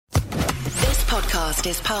podcast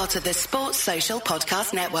is part of the Sports Social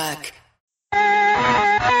Podcast Network.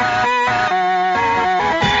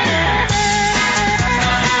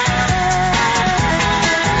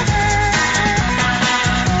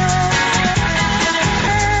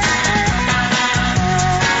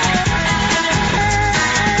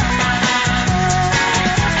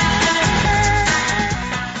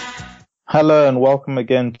 Hello and welcome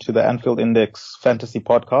again to the Anfield Index Fantasy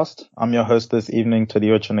Podcast. I'm your host this evening,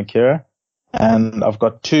 Tadio Chanakira, and I've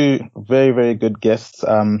got two very, very good guests,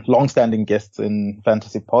 long-standing guests in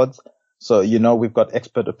Fantasy Pods. So, we've got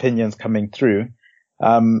expert opinions coming through.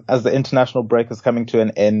 As the international break is coming to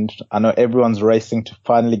an end, I know everyone's racing to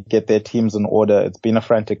finally get their teams in order. It's been a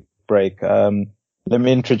frantic break. Let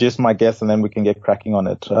me introduce my guests and then we can get cracking on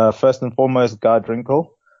it. First and foremost, Guy Drinkle.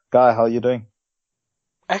 Guy, how are you doing?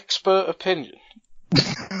 Expert opinion.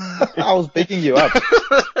 I was bigging you up.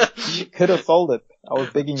 You could have sold it. I was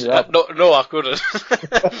bigging you up. No, I couldn't.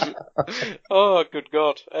 Oh, good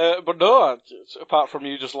God. But no, apart from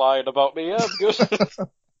you just lying about me, yeah, I'm good.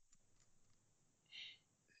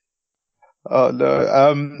 Oh,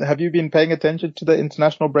 no. Have you been paying attention to the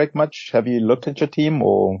international break much? Have you looked at your team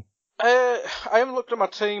or? I haven't looked at my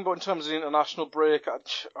team, but in terms of the international break,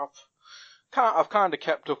 I've kind of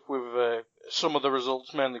kept up with some of the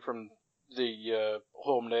results, mainly from the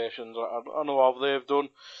home nations. I know how they've done,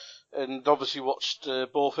 and obviously watched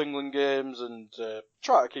both England games and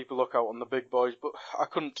try to keep a lookout on the big boys. But I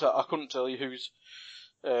couldn't tell you who's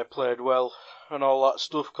played well and all that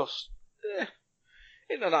stuff, because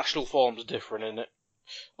international form's different, isn't it?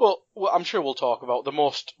 But I'm sure we'll talk about the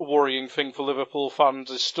most worrying thing for Liverpool fans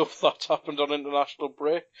is stuff that's happened on international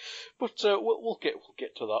break. But we'll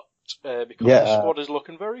get to that. Because the squad is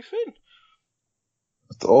looking very thin.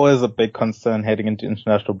 It's always a big concern heading into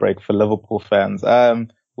international break for Liverpool fans.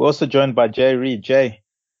 We're also joined by Jay Reid. Jay,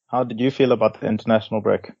 how did you feel about the international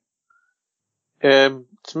break? To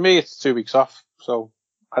me, it's 2 weeks off, so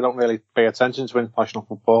I don't really pay attention to international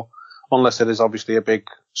football, unless it is obviously a big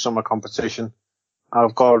summer competition.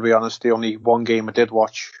 I've got to be honest, the only one game I did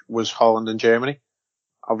watch was Holland and Germany.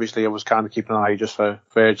 Obviously, I was kind of keeping an eye just for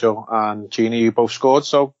Virgil and Gini, who both scored,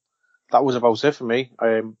 so that was about it for me.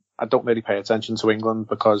 I don't really pay attention to England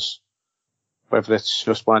because whether it's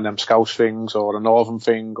just one of them Scouse things or a Northern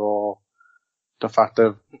thing or the fact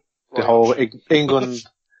of the whole England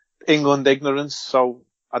ignorance. So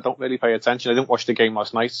I don't really pay attention. I didn't watch the game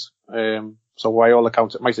last night. So by all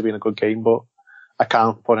accounts, it might have been a good game, but I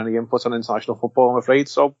can't put any input on international football, I'm afraid.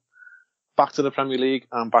 So back to the Premier League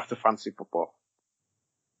and back to fantasy football.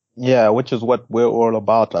 Yeah, which is what we're all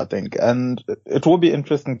about, I think. And it will be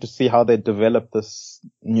interesting to see how they develop this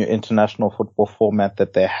new international football format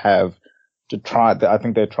that they have to try. I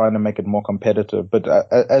think they're trying to make it more competitive. But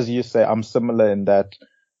as you say, I'm similar in that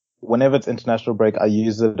whenever it's international break, I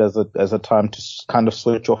use it as a time to kind of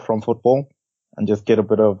switch off from football and just get a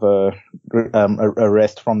bit of a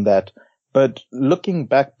rest from that. But looking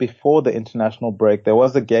back before the international break, there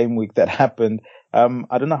was a game week that happened.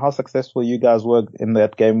 I don't know how successful you guys were in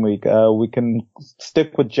that game week. We can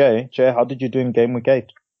stick with Jay. Jay, how did you do in game week 8?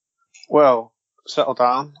 Well, settle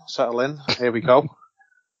down, settle in. Here we go.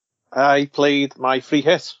 I played my free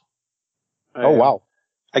hit. Oh, wow.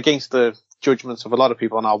 Against the judgments of a lot of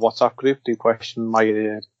people in our WhatsApp group who question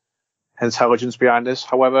my intelligence behind this.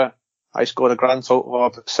 However, I scored a grand total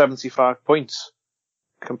of 75 points.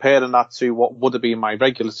 Comparing that to what would have been my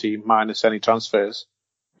regular team minus any transfers,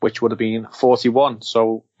 which would have been 41.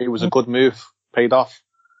 So it was a good move, paid off.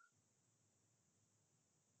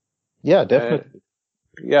 Yeah, definitely.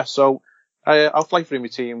 So I'll fly through my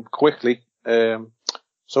team quickly.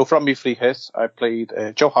 So from my free hit, I played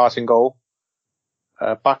Joe Hart in goal,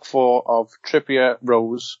 back four of Trippier,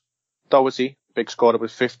 Rose, Doherty, big scorer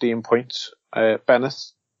with 15 points, Bennett,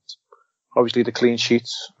 obviously the clean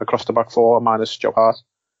sheets across the back four minus Joe Hart.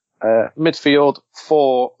 Midfield,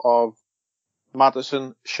 four of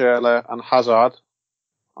Maddison, Schürrle and Hazard.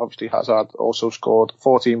 Obviously Hazard also scored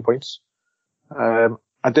 14 points. I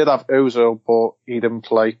did have Ozil, but he didn't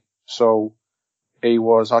play. So he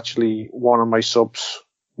was actually one of my subs.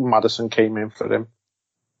 Maddison came in for him.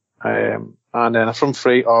 And then a front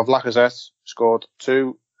three of Lacazette scored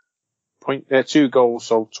two goals,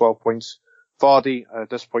 so 12 points. Vardy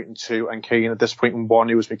at this point in 2 and Kane at this point in 1,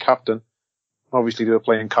 who was my captain. Obviously they were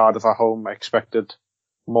playing Cardiff at home. I expected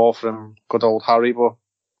more from good old Harry, but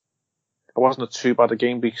it wasn't a too bad a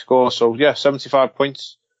game week score. So yeah, 75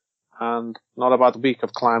 points and not a bad week.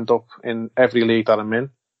 I've climbed up in every league that I'm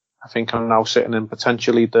in. I think I'm now sitting in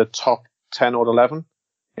potentially the top 10 or 11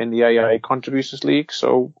 in the AIA Contributors League.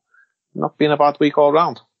 So not been a bad week all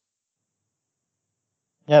round.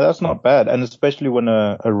 Yeah, that's not bad. And especially when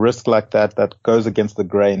a risk like that goes against the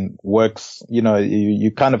grain works,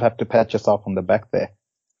 you kind of have to pat yourself on the back there.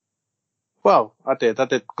 Well, I did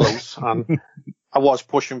close. And I was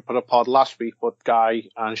pushing for a pod last week, but Guy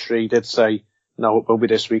and Shree did say, no, it will be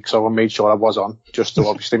this week. So I made sure I was on, just to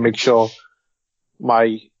obviously make sure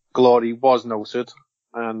my glory was noted.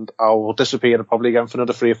 And I will disappear probably again for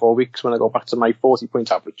another 3 or 4 weeks when I go back to my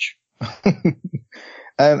 40-point average.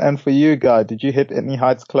 And for you, Guy, did you hit any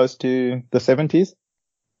heights close to the 70s?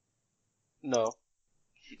 No.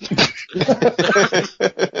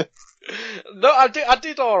 No, I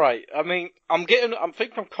did alright. I mean, I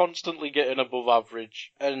think I'm constantly getting above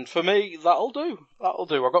average. And for me, that'll do.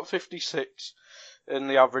 I got 56. And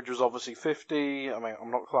the average was obviously 50. I mean,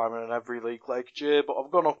 I'm not climbing in every league like Jay, but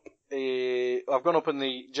I've gone up in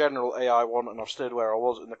the general AI one, and I've stayed where I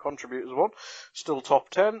was in the contributors one. Still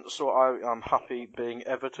top 10, so I am happy being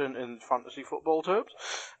Everton in fantasy football terms.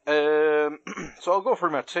 So I'll go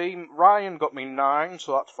through my team. Ryan got me 9,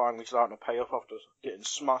 so that's finally starting to pay off after getting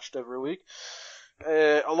smashed every week.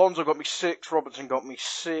 Alonso got me 6, Robertson got me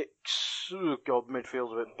 6. Oh god,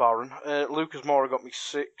 midfield's a bit barren. Lucas Moura got me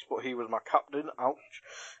 6, but he was my captain.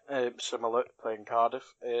 Ouch. Similar, playing Cardiff.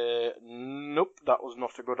 Nope, that was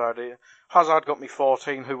not a good idea. Hazard got me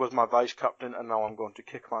 14, who was my vice captain, and now I'm going to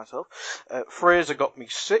kick myself. Fraser got me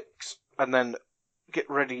 6, and then get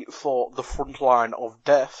ready for the front line of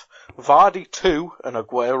death. Vardy 2 and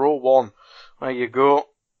Aguero 1. There you go.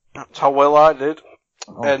 That's how well I did.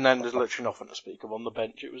 Oh. And then there's literally nothing to speak of on the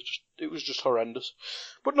bench. It was just horrendous.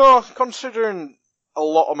 But no, considering a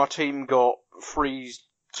lot of my team got 3s,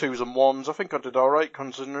 2s and 1s, I think I did alright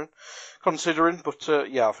considering. But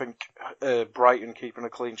yeah, I think Brighton keeping a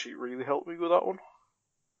clean sheet really helped me with that one.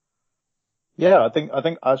 Yeah, I think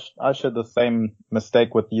I shared the same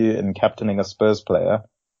mistake with you in captaining a Spurs player.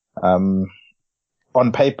 On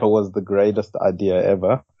paper was the greatest idea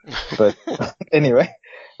ever. But anyway.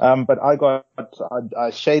 But I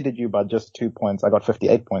shaded you by just 2 points. I got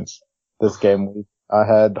 58 points this game week. I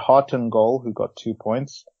had Hart in goal, who got 2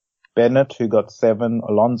 points. Bennett, who got 7.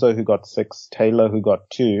 Alonso, who got 6. Taylor, who got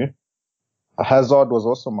 2. Hazard was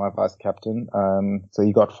also my vice captain. So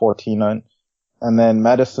he got 14. And then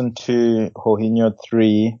Maddison 2, Jorginho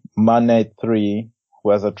 3, Mane 3, who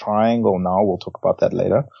has a triangle now. We'll talk about that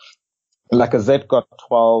later. Lacazette got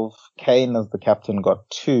 12. Kane as the captain got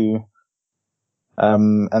 2.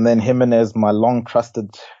 And then Jimenez, my long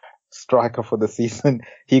trusted striker for the season,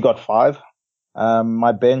 he got 5.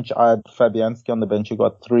 My bench, I had Fabianski on the bench, who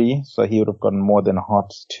got 3, so he would have gotten more than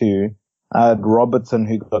Hart's 2. I had Robertson,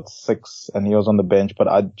 who got 6, and he was on the bench, but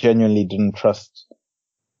I genuinely didn't trust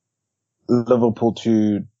Liverpool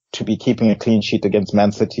to be keeping a clean sheet against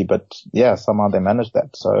Man City, but yeah, somehow they managed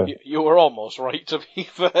that, so. You were almost right, to be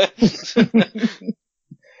fair.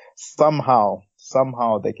 Somehow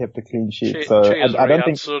they kept a clean sheet. So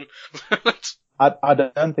I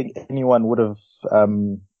don't think anyone would have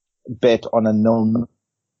bet on a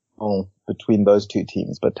 0-0 between those two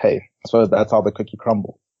teams. But hey, so that's how the cookie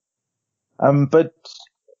crumbled. But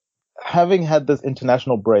having had this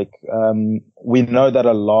international break, we know that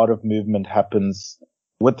a lot of movement happens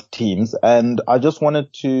with teams, and I just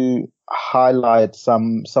wanted to highlight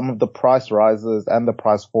some of the price rises and the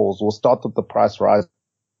price falls. We'll start with the price rises.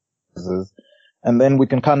 And then we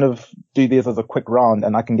can kind of do this as a quick round,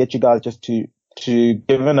 and I can get you guys just to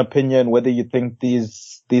give an opinion whether you think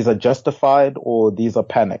these are justified or these are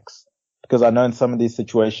panics. Because I know in some of these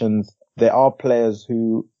situations, there are players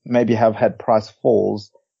who maybe have had price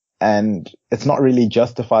falls, and it's not really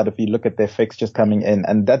justified if you look at their fixtures coming in.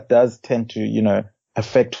 And that does tend to,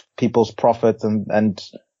 affect people's profits and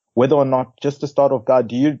whether or not, just to start off, Guy,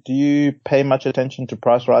 do you pay much attention to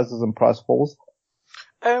price rises and price falls?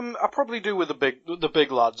 I probably do with the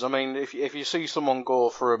big lads. I mean, if you see someone go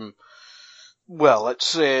from, well, let's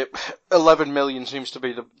say 11 million seems to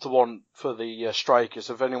be the one for the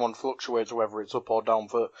strikers. If anyone fluctuates, whether it's up or down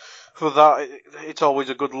for that, it's always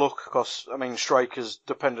a good look, because I mean, strikers,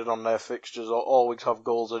 depending on their fixtures, always have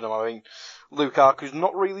goals in them. I mean, Lukaku's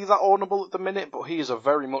not really that ownable at the minute, but he is a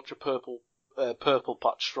very much a purple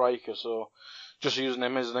patch striker. So, just using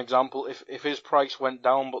him as an example, if his price went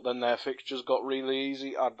down, but then their fixtures got really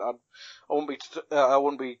easy, I'd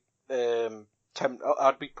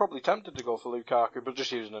be probably tempted to go for Lukaku, but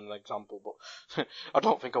just using an example. But I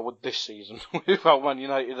don't think I would this season without Man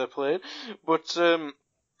United are playing. But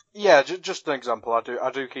yeah, just an example. I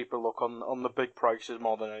do keep a look on the big prices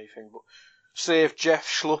more than anything. But say if Jeff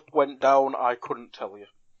Schlupp went down, I couldn't tell you.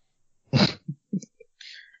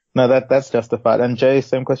 No, that's justified. And Jay,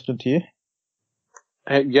 same question to you.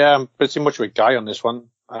 Yeah, I'm pretty much with Guy on this one.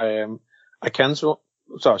 I cancel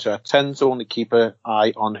I tend to only keep an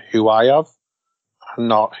eye on who I have, and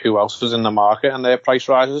not who else is in the market and their price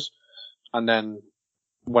rises. And then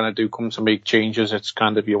when I do come to make changes, it's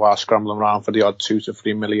kind of you are scrambling around for the odd 2 to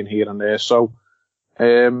 3 million here and there. So,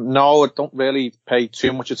 no, I don't really pay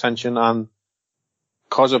too much attention. And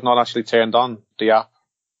because I've not actually turned on the app,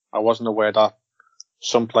 I wasn't aware that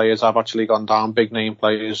some players have actually gone down, big name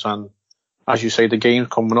players. And as you say, the game's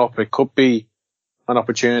coming up. It could be an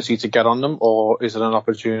opportunity to get on them, or is it an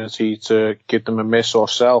opportunity to give them a miss or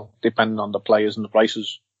sell, depending on the players and the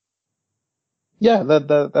prices? Yeah,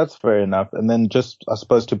 that's fair enough. And then just, I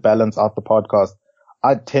suppose, to balance out the podcast,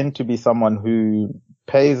 I tend to be someone who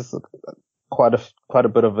pays quite a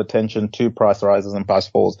bit of attention to price rises and price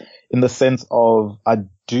falls, in the sense of I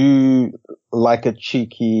do like a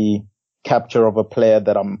cheeky capture of a player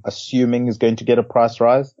that I'm assuming is going to get a price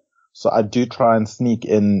rise. So I do try and sneak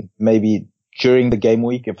in maybe during the game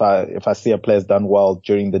week, if I see a player's done well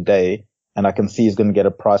during the day and I can see he's going to get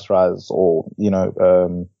a price rise, or,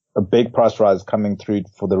 a big price rise coming through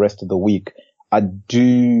for the rest of the week, I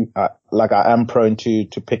am prone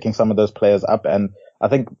to picking some of those players up. And I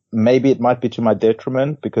think maybe it might be to my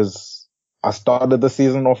detriment, because I started the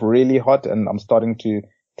season off really hot and I'm starting to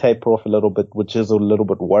taper off a little bit, which is a little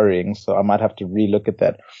bit worrying. So I might have to relook at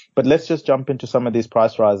that. But let's just jump into some of these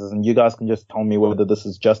price rises, and you guys can just tell me whether this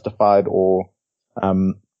is justified or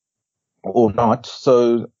not.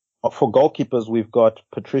 So for goalkeepers, we've got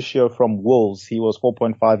Patricio from Wolves. He was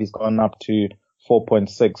 4.5. He's gone up to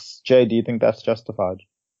 4.6. Jay, do you think that's justified?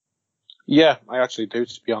 Yeah, I actually do,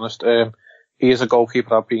 to be honest. He is a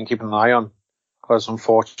goalkeeper I've been keeping an eye on, because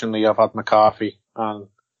unfortunately I've had McCarthy and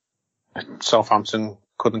Southampton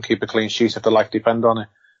couldn't keep a clean sheet if their life depended on it.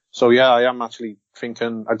 So yeah, I am actually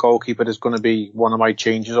thinking a goalkeeper is going to be one of my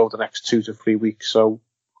changes over the next 2 to 3 weeks. So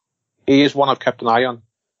he is one I've kept an eye on,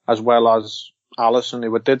 as well as Alisson,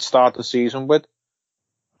 who I did start the season with,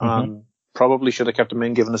 and probably should have kept him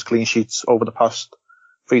in, given his clean sheets over the past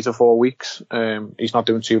 3 to 4 weeks. He's not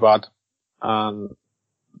doing too bad, and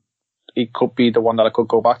he could be the one that I could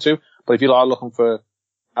go back to. But if you are looking for,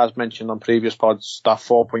 as mentioned on previous pods, that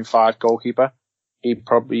 4.5 goalkeeper, he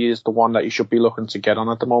probably is the one that you should be looking to get on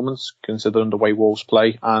at the moment, considering the way Wolves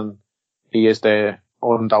play, and he is their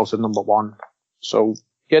undoubted number one. So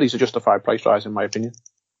yeah, he's a justified price rise in my opinion.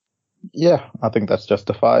 Yeah, I think that's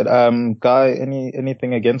justified. Guy,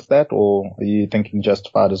 anything against that, or are you thinking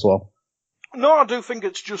justified as well? No, I do think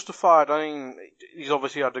it's justified. I mean, he's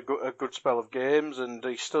obviously had a good spell of games, and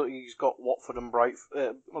he's got Watford and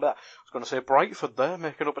Brightford. I was going to say Brightford there,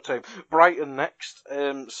 making up a team. Brighton next.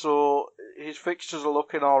 So his fixtures are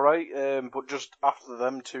looking all right. But just after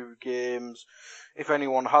them 2 games, if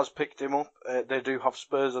anyone has picked him up, they do have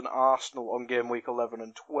Spurs and Arsenal on game week 11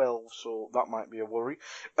 and 12, so that might be a worry.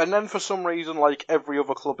 And then for some reason, like every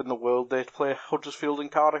other club in the world, they play Huddersfield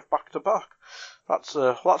and Cardiff back to back. That's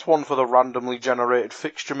one for the randomly generated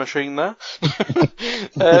fixture machine there.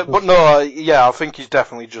 But no, yeah, I think he's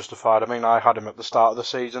definitely justified. I mean, I had him at the start of the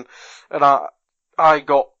season, and I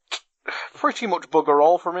got pretty much bugger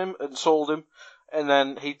all from him and sold him, and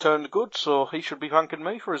then he turned good, so he should be thanking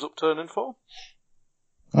me for his upturn in form.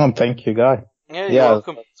 Oh, thank you, Guy. Yeah, you're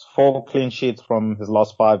welcome. 4 clean sheets from his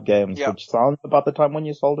last 5 games, which sounds about the time when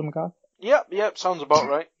you sold him, Guy. Yep, sounds about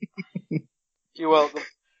right. You're welcome.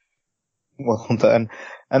 Well done.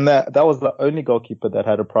 And that was the only goalkeeper that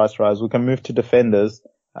had a price rise. We can move to defenders.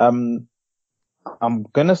 I'm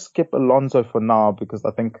gonna skip Alonso for now, because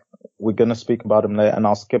I think we're gonna speak about him later, and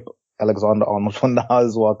I'll skip Alexander-Arnold for now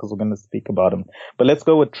as well, because we're gonna speak about him. But let's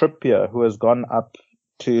go with Trippier, who has gone up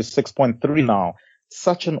to 6.3 now.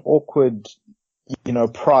 Such an awkward,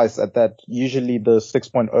 price at that. Usually the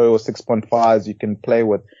 6.0 or 6.5s you can play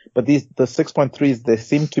with, but the 6.3s, they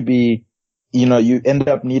seem to be, you end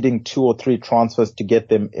up needing 2 or 3 transfers to get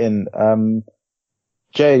them in.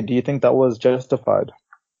 Jay, do you think that was justified?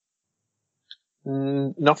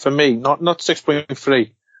 Not for me. Not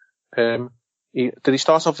 6.3. Did he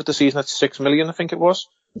start off with the season at 6 million? I think it was.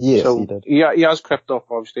 Yes, so he did. He has crept up.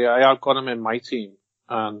 Obviously, I have got him in my team,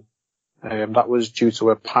 and that was due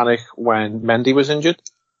to a panic when Mendy was injured.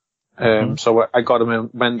 So I got him in.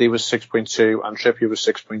 Mendy was 6.2 and Trippier was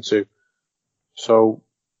 6.2. So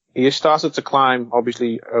he has started to climb,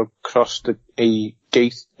 obviously, across the 8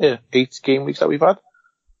 game weeks that we've had.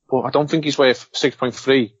 But I don't think he's worth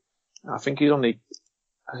 6.3. I think he's only,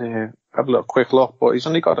 have a little quick look, but he's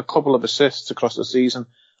only got a couple of assists across the season.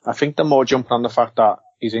 I think they're more jumping on the fact that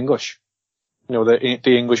he's English. The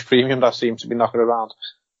English premium that seems to be knocking around.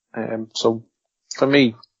 So for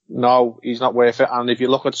me, no, he's not worth it. And if you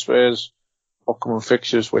look at Spurs' upcoming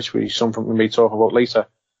fixtures, which something we may talk about later,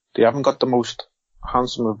 they haven't got the most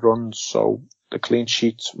handsome of runs, so the clean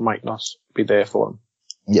sheets might not be there for him.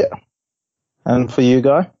 Yeah. And for you,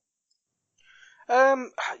 Guy? Yeah,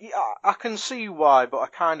 I can see why, but I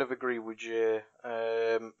kind of agree with Jay.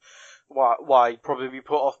 Why he'd probably be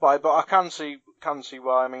put off by, but I can see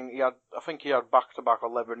why. I mean, I think he had back-to-back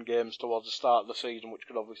 11 games towards the start of the season, which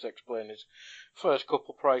could obviously explain his first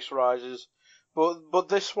couple price rises. But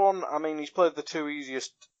this one, I mean, he's played the two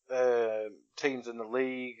easiest teams in the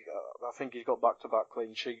league. I think he's got back-to-back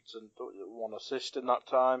clean sheets and 1 assist in that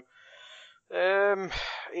time.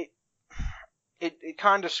 It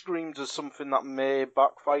kind of screams as something that may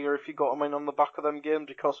backfire if you got him in on the back of them games,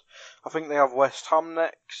 because I think they have West Ham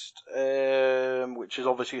next, which is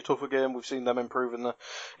obviously a tougher game. We've seen them improve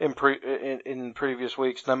in previous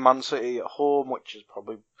weeks. And then Man City at home, which is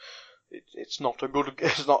probably it's not a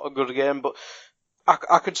good game, but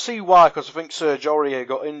I could see why, because I think Serge Aurier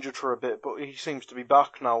got injured for a bit, but he seems to be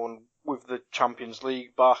back now, and with the Champions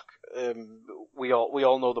League back, we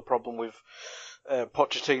all know the problem with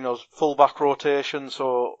Pochettino's full-back rotation,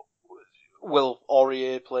 so will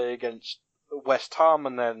Aurier play against West Ham,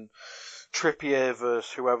 and then Trippier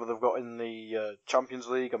versus whoever they've got in the Champions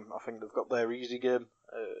League? I think they've got their easy game.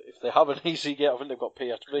 If they have an easy game, I think they've got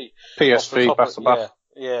PSV. PSV back-to-back.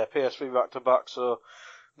 Yeah, PSV back-to-back, so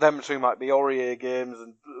them two might be Aurier games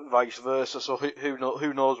and vice versa, so who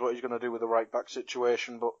knows what he's going to do with the right-back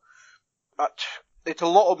situation, but it's a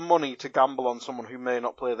lot of money to gamble on someone who may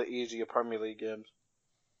not play the easier Premier League games.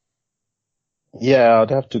 Yeah, I'd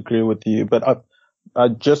have to agree with you, but I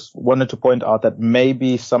just wanted to point out that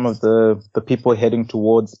maybe some of the people heading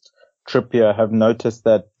towards Trippier have noticed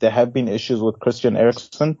that there have been issues with Christian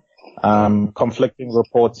Eriksen. Conflicting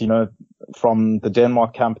reports, from the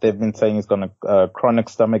Denmark camp, they've been saying he's got a chronic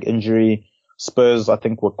stomach injury. Spurs, I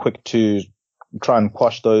think, were quick to try and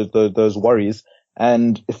quash those worries.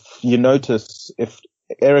 And if you notice, if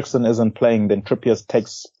Eriksen isn't playing, then Trippier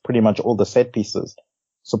takes pretty much all the set pieces.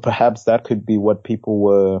 So perhaps that could be what people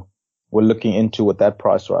were looking into with that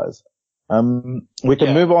price rise. We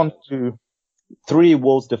can move on to 3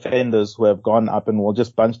 Wolves defenders who have gone up, and we'll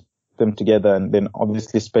just bunch them together, and then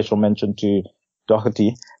obviously special mention to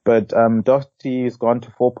Doherty. But Doherty has gone to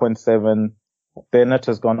 4.7, Bennett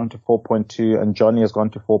has gone on to 4.2, and Johnny has gone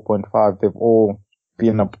to 4.5. They've all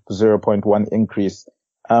been a 0.1 increase.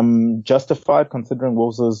 Justified considering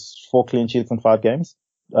Wolves' 4 clean sheets in 5 games?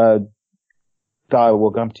 Guy,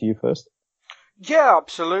 we'll come to you first. Yeah,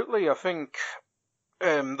 absolutely. I think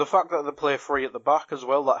the fact that they play free at the back as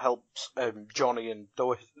well, that helps Johnny and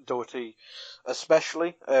Doherty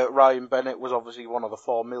especially. Ryan Bennett was obviously one of the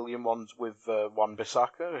 4 million ones with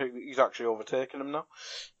Wan-Bissaka. He's actually overtaken him now.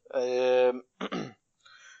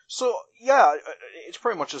 So, yeah, it's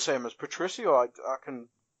pretty much the same as Patricio. I can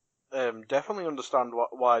definitely understand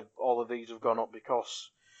why all of these have gone up, because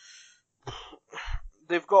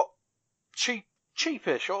they've got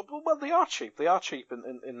cheapish, well, they are cheap. They are cheap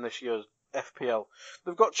in this year's FPL.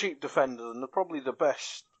 They've got cheap defenders, and they're probably the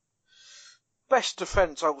best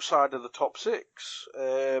defence outside of the top 6,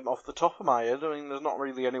 off the top of my head. I mean, there's not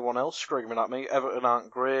really anyone else screaming at me. Everton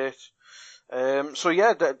aren't great. So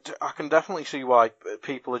yeah, I can definitely see why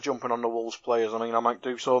people are jumping on the Wolves players. I mean, I might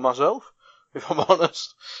do so myself, if I'm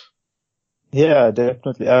honest. Yeah,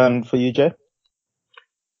 definitely. And for you, Jay?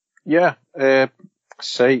 Yeah,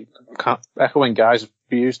 echoing guys'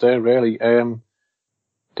 views there, really.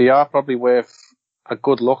 They are probably worth a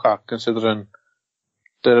good look at, considering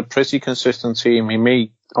they're a pretty consistent team. He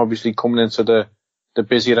may, obviously, coming into the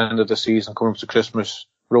busier end of the season, coming up to Christmas,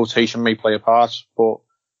 rotation may play a part, but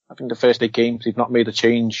I think the first 8 games, they've not made a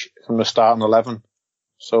change from the starting 11.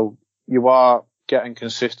 So you are getting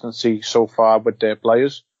consistency so far with their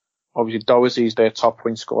players. Obviously, Doherty's their top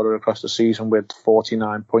point scorer across the season with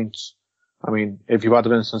 49 points. I mean, if you had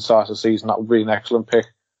him in since the start of the season, that would be an excellent pick.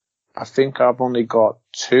 I think I've only got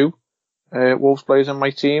 2 Wolves players in my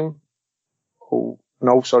team.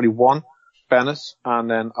 One, Bennett, and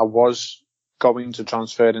then I was going to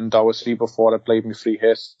transfer in Doherty before I played my free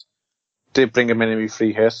hit. Did bring him in my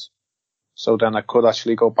free hit, so then I could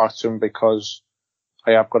actually go back to him, because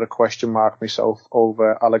I have got a question mark myself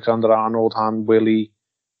over Alexander-Arnold, and will he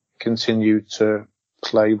continue to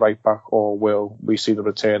play right back, or will we see the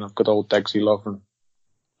return of good old Degsy Lovren?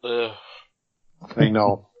 I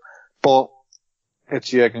know, but it's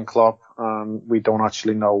Jurgen Klopp, and we don't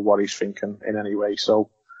actually know what he's thinking in any way,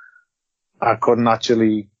 so I couldn't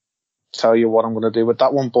actually tell you what I'm going to do with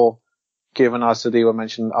that one. But given, as Sadie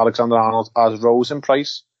mentioned, Alexander-Arnold has rose in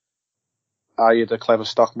price, I had a clever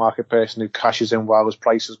stock market person who cashes in while his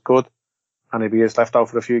price is good, and if he is left out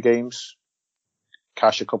for a few games,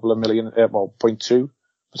 cash a couple of million, 0.2.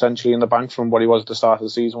 potentially in the bank from what he was at the start of the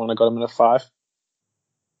season when I got him in at 5.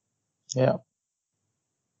 Yeah.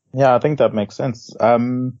 Yeah, I think that makes sense.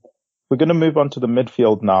 We're going to move on to the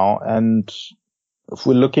midfield now. And if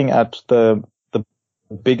we're looking at the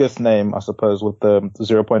biggest name, I suppose, with the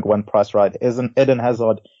 0.1 price right, Eden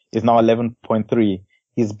Hazard is now 11.3.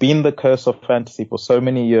 He's been the curse of fantasy for so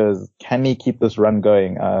many years. Can he keep this run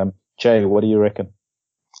going? Jay, what do you reckon?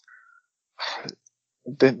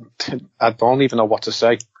 I don't even know what to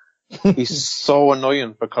say. He's so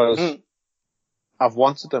annoying because I've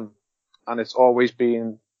wanted him and it's always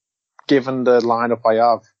been, given the lineup I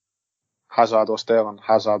have, Hazard or Sterling,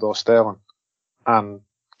 and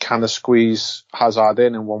kind of squeeze Hazard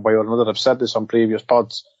in one way or another. I've said this on previous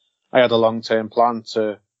pods. I had a long-term plan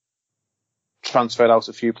to transfer out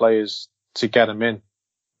a few players to get him in.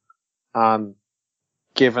 And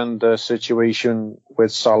given the situation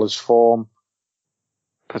with Salah's form,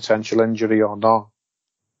 potential injury or not,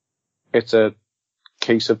 it's a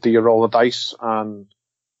case of do you roll the dice, and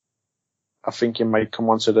I think you might come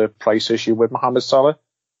onto the price issue with Mohamed Salah.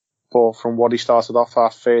 But from what he started off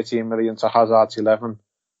at, 13 million to Hazard's 11,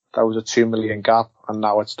 that was a 2 million gap, and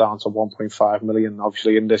now it's down to 1.5 million.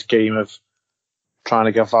 Obviously, in this game of trying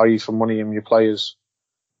to get value for money in your players,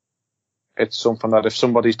 it's something that if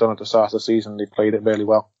somebody's done at the start of the season, they played it really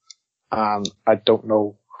well. And I don't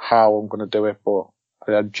know how I'm going to do it, but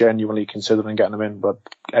I'm genuinely considering getting them in. But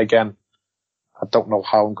again, I don't know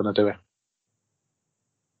how I'm going to do it.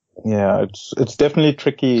 Yeah, it's definitely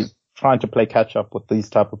tricky trying to play catch up with these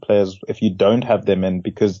type of players if you don't have them in,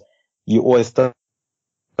 because you always still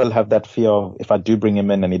have that fear of, if I do bring him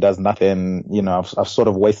in and he does nothing, I've sort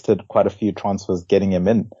of wasted quite a few transfers getting him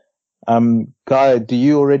in. Guy, do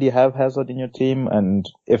you already have Hazard in your team? And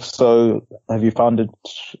if so, have you found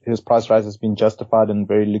his price rise has been justified and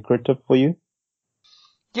very lucrative for you?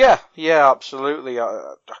 Yeah, absolutely.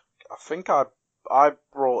 I think I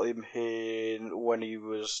brought him in when he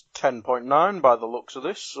was 10.9 by the looks of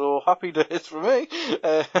this, so happy days for me.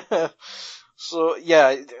 So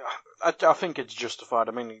yeah, I think it's justified.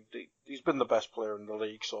 I mean, he's been the best player in the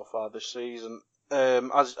league so far this season.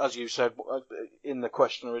 As you said in the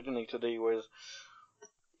question originally today, was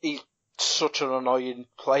he's such an annoying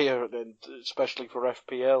player, and especially for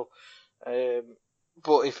FPL.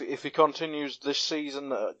 But if he continues this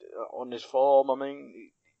season on his form, I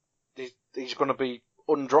mean, he's going to be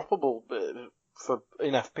undroppable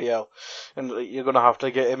in FPL, and you're going to have to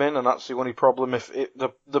get him in, and that's the only problem. If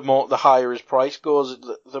the higher his price goes,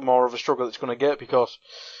 the more of a struggle it's going to get, because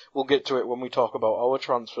we'll get to it when we talk about our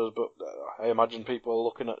transfers. But I imagine people are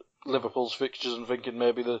looking at Liverpool's fixtures and thinking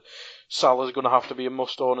maybe the Salah's going to have to be a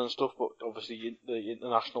must-own and stuff. But obviously the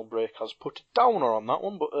international break has put a downer on that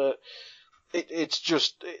one. But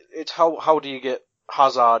it's how do you get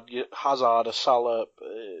Hazard, a Salah,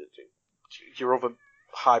 your other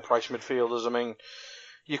high-priced midfielders? I mean,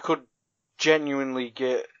 you could genuinely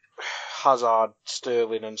get Hazard,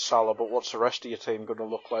 Sterling and Salah, but what's the rest of your team going to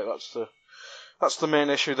look like? That's the main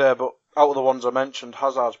issue there. But out of the ones I mentioned,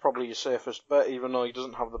 Hazard's probably your safest bet, even though he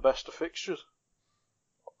doesn't have the best of fixtures.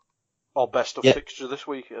 Or best of fixture this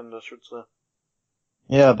weekend, I should say.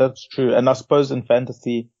 Yeah, that's true. And I suppose in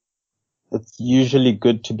fantasy, it's usually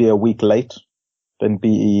good to be a week late than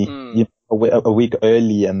be a week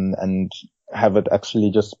early and have it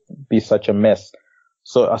actually just be such a mess.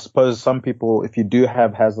 So I suppose some people, if you do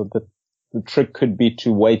have Hazard, the trick could be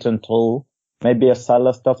to wait until maybe a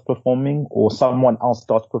Salah starts performing or someone else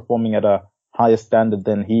starts performing at a higher standard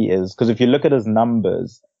than he is. Because if you look at his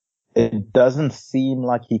numbers, it doesn't seem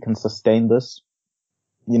like he can sustain this,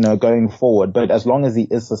 going forward. But as long as he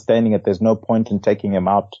is sustaining it, there's no point in taking him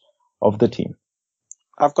out of the team.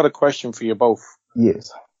 I've got a question for you both.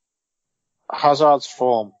 Yes. Hazard's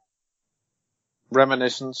form,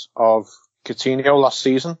 reminiscent of Coutinho last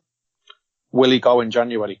season. Will he go in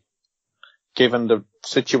January? Given the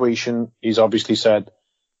situation, he's obviously said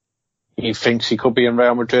he thinks he could be in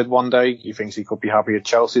Real Madrid one day. He thinks he could be happy at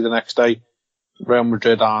Chelsea the next day. Real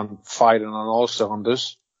Madrid aren't firing on all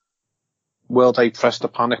cylinders. Will they press the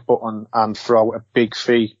panic button and throw a big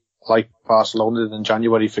fee like Barcelona did in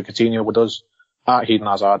January for Coutinho with us at Eden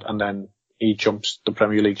Hazard, and then he jumps the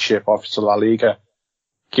Premier League ship off to La Liga,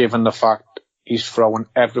 given the fact he's throwing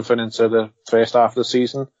everything into the first half of the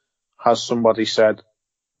season? Has somebody said,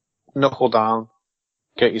 knuckle down,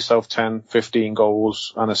 get yourself 10, 15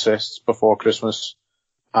 goals and assists before Christmas,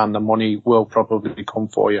 and the money will probably come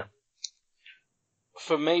for you?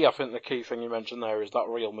 For me, I think the key thing you mentioned there is that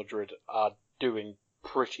Real Madrid are doing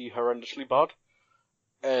pretty horrendously bad.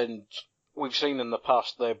 And we've seen in the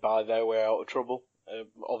past they buy their way out of trouble.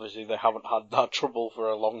 Obviously, they haven't had that trouble for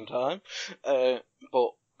a long time.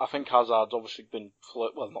 But I think Hazard's obviously been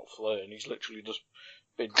not flirting. He's literally just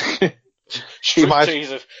been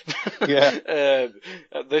stripteasing. Yeah.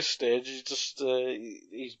 At this stage, he's just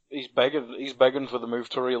he's begging for the move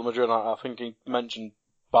to Real Madrid. I think he mentioned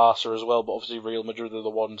Barca as well, but obviously Real Madrid are the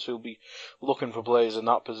ones who'll be looking for players in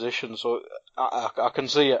that position. So I can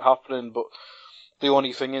see it happening, but the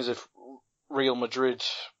only thing is if Real Madrid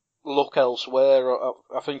look elsewhere,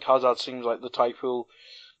 I think Hazard seems like the type who'll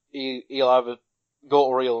he'll either go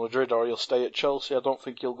to Real Madrid or he'll stay at Chelsea. I don't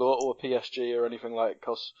think he'll go to a PSG or anything like that,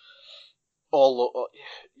 because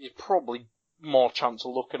you're probably more chance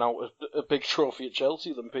of looking out a big trophy at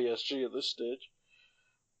Chelsea than PSG at this stage.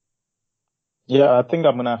 Yeah, I think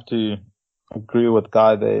I'm going to have to agree with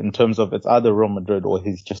Guy there in terms of it's either Real Madrid or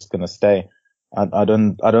he's just going to stay. I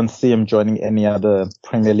don't see him joining any other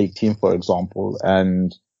Premier League team, for example,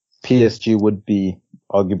 and PSG would be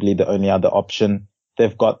arguably the only other option.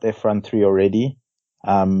 They've got their front three already.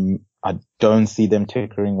 I don't see them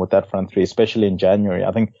tinkering with that front three, especially in January.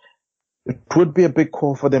 I think it would be a big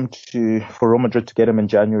call for Real Madrid to get him in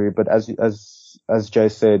January. But as Jay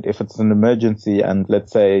said, if it's an emergency and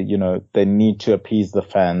let's say, they need to appease the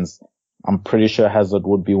fans, I'm pretty sure Hazard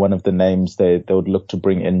would be one of the names they would look to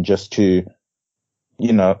bring in just to,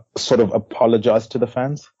 sort of apologize to the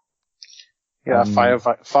fans. Yeah,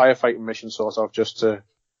 firefighting mission sort of, just to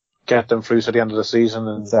get them through to the end of the season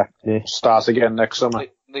and exactly start again next summer.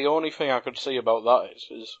 The only thing I could see about that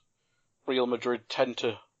is Real Madrid tend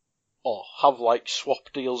to have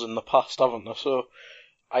swap deals in the past, haven't they? So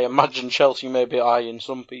I imagine Chelsea may be eyeing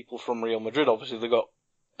some people from Real Madrid. Obviously they got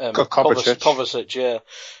Kovacic, yeah.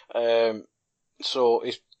 So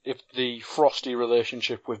if the frosty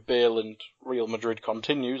relationship with Bale and Real Madrid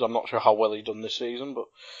continues, I'm not sure how well he's done this season, but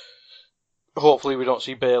hopefully we don't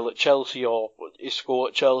see Bale at Chelsea or Isco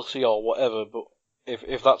at Chelsea or whatever. But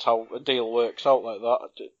if that's how a deal works out like that,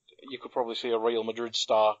 you could probably see a Real Madrid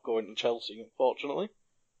star going to Chelsea, unfortunately.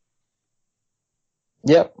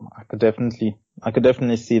 Yep, I could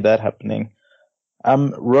definitely see that happening.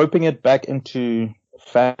 Roping it back into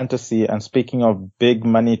fantasy, and speaking of big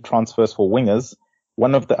money transfers for wingers,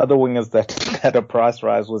 one of the other wingers that had a price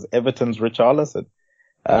rise was Everton's Richarlison.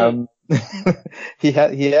 He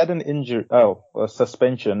had an injury, a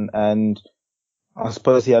suspension, and I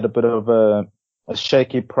suppose he had a bit of a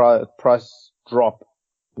shaky price drop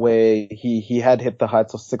where he had hit the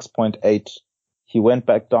heights of 6.8. He went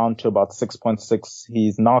back down to about 6.6.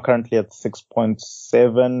 He's now currently at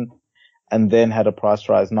 6.7 and then had a price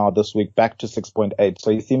rise now this week back to 6.8.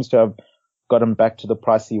 So he seems to have gotten back to the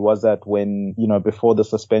price he was at when, before the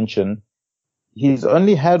suspension. He's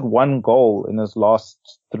only had one goal in his last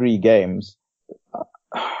 3 games.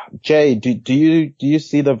 Jay, do you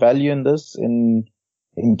see the value in this, in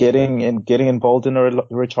getting involved in a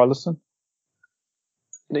Richarlison?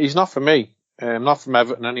 He's not for me. Not from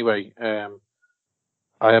Everton anyway.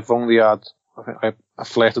 I have only had, I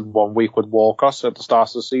flirted 1 week with Walcott at the start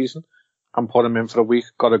of the season and put him in for a week,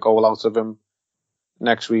 got a goal out of him.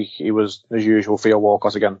 Next week he was as usual Theo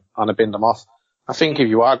Walcott again, and I binned him off. I think if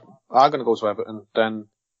you are going to go to Everton, then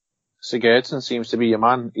Sigurdsson seems to be your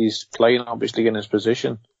man. He's playing obviously in his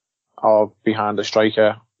position of behind the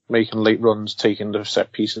striker, making late runs, taking the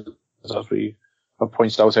set pieces, as we have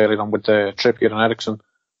pointed out earlier on with the Trippier and Eriksen.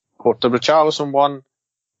 But the Richarlison one,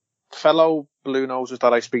 fellow Blue Noses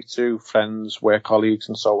that I speak to, friends, work colleagues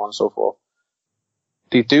and so on and so forth,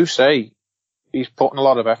 they do say he's putting a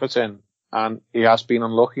lot of effort in and he has been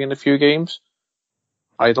unlucky in a few games.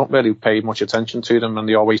 I don't really pay much attention to them and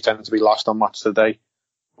they always tend to be lost on Match Today,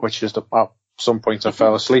 which is at some point I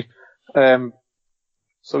fell asleep.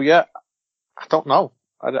 So yeah, I don't know.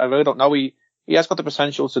 I really don't know. He has got the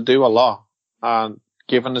potential to do a lot, and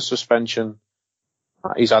given the suspension,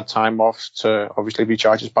 he's had time off to obviously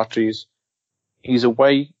recharge his batteries. He's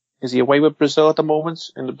away. Is he away with Brazil at the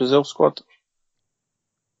moment in the Brazil squad?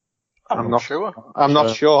 I'm not sure. I'm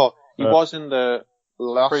not sure. He was in the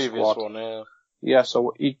last previous squad. one, yeah. Yeah,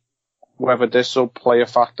 so whether this will play a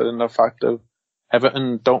factor in the fact of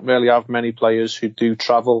Everton don't really have many players who do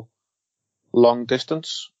travel long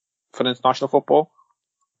distance for international football.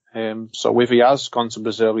 So if he has gone to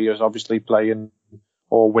Brazil, he is obviously playing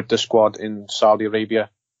or with the squad in Saudi Arabia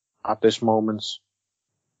at this moment.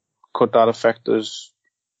 Could that affect his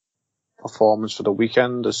performance for the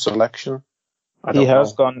weekend, his selection? He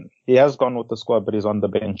has gone with the squad, but he's on the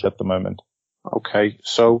bench at the moment. Okay,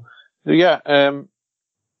 so yeah, I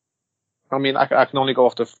mean, I can only go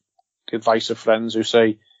off the advice of friends who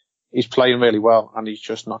say he's playing really well and he's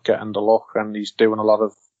just not getting the luck and he's doing a lot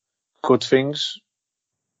of good things.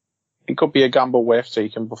 It could be a gamble worth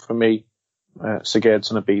taking, but for me,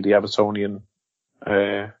 Sigurdsson would be the Evertonian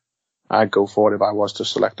I'd go for it if I was to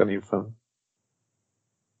select any of them.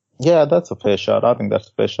 Yeah, that's a fair shot. I think that's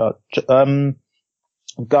a fair shot.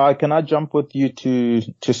 Guy, can I jump with you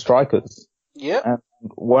to strikers? Yeah. And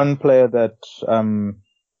one player that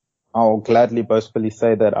I'll gladly boastfully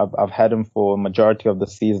say that I've had him for a majority of the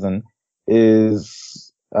season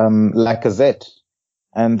is Lacazette.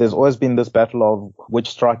 And there's always been this battle of which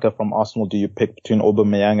striker from Arsenal do you pick between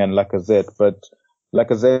Aubameyang and Lacazette. But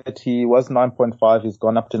Lacazette, he was 9.5. He's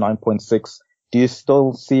gone up to 9.6. Do you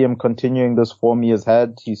still see him continuing this form he has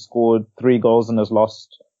had? He scored 3 goals in his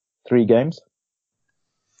last 3 games.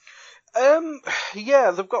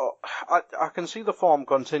 Yeah, they've got. I can see the form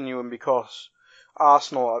continuing because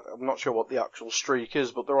Arsenal. I'm not sure what the actual streak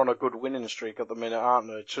is, but they're on a good winning streak at the minute, aren't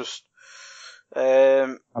they? It's just.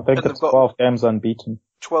 I think it's 12 games unbeaten.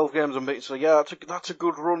 12 games unbeaten. So yeah, that's a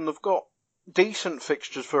good run. They've got decent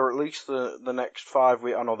fixtures for at least the next 5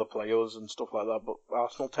 weeks. I know they play us and stuff like that, but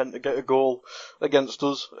Arsenal tend to get a goal against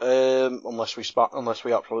us, unless we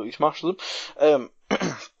absolutely smash them.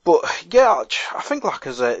 But yeah, I think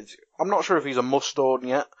Lacazette, I'm not sure if he's a must-own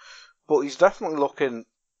yet, but he's definitely looking,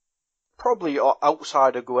 probably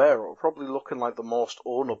outside Aguero, probably looking like the most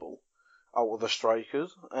ownable out of the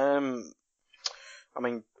strikers. I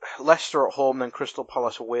mean, Leicester at home, then Crystal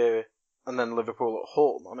Palace away, and then Liverpool at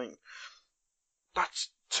home. I mean, that's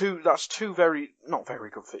two not very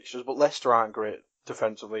good fixtures, but Leicester aren't great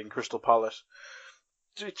defensively, and Crystal Palace,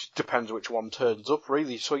 it depends which one turns up,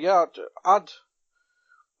 really. So yeah, I'd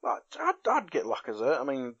get Lacazette. I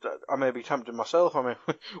mean, I may be tempted myself. I mean,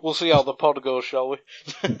 we'll see how the pod goes, shall we?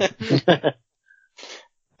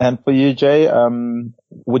 And for you, Jay,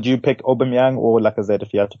 would you pick Aubameyang or Lacazette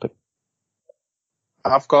if you had to pick?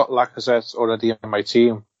 I've got Lacazette already in my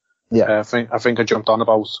team. Yeah. I think I jumped on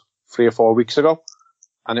about 3 or 4 weeks ago,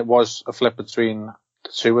 and it was a flip between the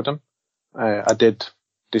two of them. I did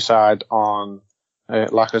decide on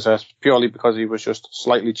Lacazette purely because he was just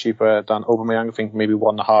slightly cheaper than Aubameyang. I think maybe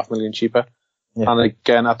 1.5 million cheaper. Yeah. And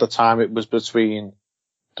again, at the time, it was between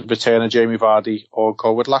the return of Jamie Vardy or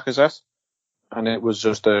go with Lacazette. And it was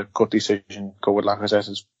just a good decision. Go with Lacazette.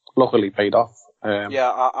 It's luckily paid off.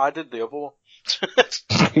 Yeah, I did the other one.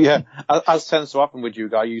 Yeah, as tends to happen with you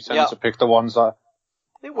guys, you tend to pick the ones that...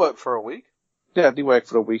 They work for a week. Yeah, they work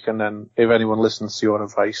for a week, and then if anyone listens to your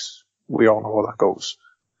advice, we all know how that goes.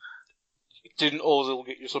 Didn't Ozil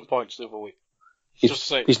get you some points the other week?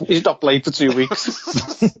 He's not played for 2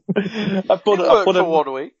 weeks. I put for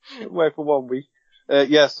 1 week. Work for 1 week. Back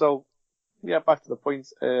to the point.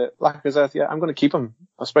 Lacazette, I'm going to keep him,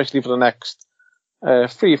 especially for the next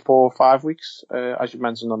 3, 4, 5 weeks, as you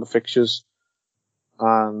mentioned on the fixtures.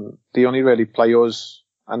 And they only really play us,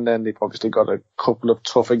 and then they've obviously got a couple of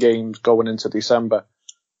tougher games going into December.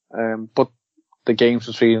 But the games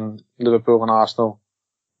between Liverpool and Arsenal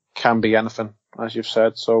can be anything, as you've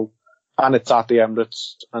said. So, and it's at the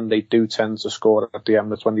Emirates, and they do tend to score at the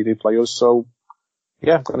Emirates when they do play us. So,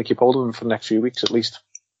 yeah, I'm going to keep hold of them for the next few weeks at least.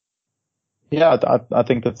 Yeah, I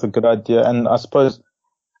think that's a good idea. And I suppose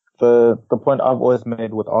the point I've always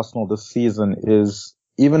made with Arsenal this season is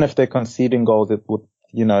even if they're conceding goals with,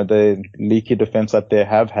 the leaky defense that they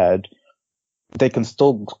have had, they can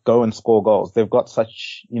still go and score goals. They've got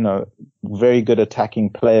such, very good attacking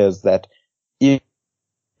players that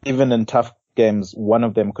even in tough games, one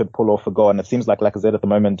of them could pull off a goal. And it seems like Lacazette at the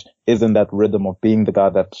moment is in that rhythm of being the guy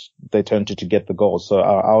that they turn to get the goal. So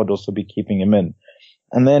I would also be keeping him in.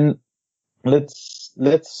 And then let's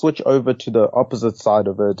switch over to the opposite side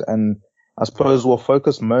of it. And I suppose we'll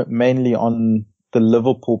focus mainly on the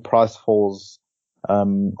Liverpool price falls,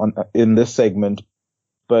 in this segment.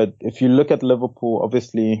 But if you look at Liverpool,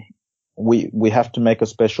 obviously we have to make a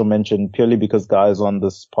special mention purely because guys on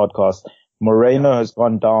this podcast, Moreno has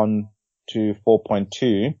gone down to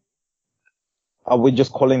 4.2. Are we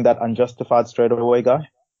just calling that unjustified straight away, Guy?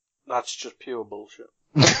 That's just pure bullshit.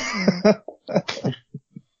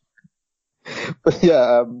 But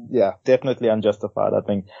yeah, definitely unjustified, I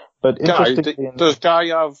think. But does Guy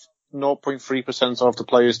have 0.3% of the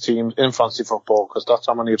players' teams in fantasy football? Because that's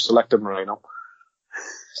how many have selected Moreno.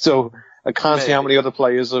 So I can't see how many other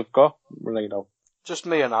players have got Moreno. Just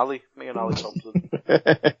me and Ali Thompson.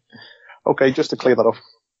 Okay, just to clear that up.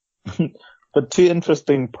 But 2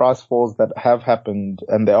 interesting price falls that have happened,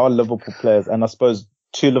 and they are Liverpool players, and I suppose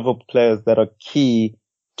 2 Liverpool players that are key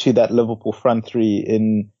to that Liverpool front 3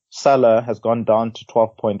 in Salah has gone down to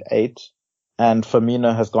 12.8 and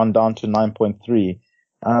Firmino has gone down to 9.3.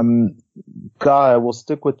 Guy, we'll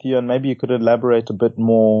stick with you and maybe you could elaborate a bit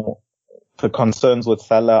more the concerns with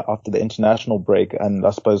Salah after the international break and I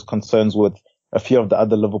suppose concerns with a few of the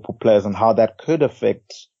other Liverpool players and how that could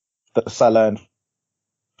affect the Salah and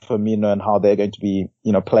Firmino and how they're going to be,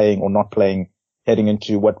 playing or not playing heading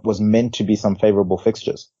into what was meant to be some favourable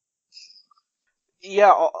fixtures?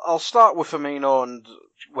 Yeah, I'll start with Firmino and,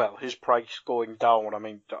 his price going down. I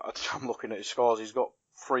mean, I'm looking at his scores. He's got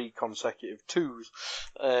 3 consecutive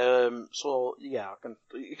 2s. So yeah,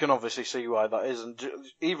 you can obviously see why that is. And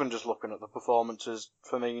even just looking at the performances,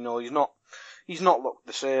 Firmino, he's not looked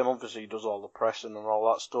the same. Obviously, he does all the pressing and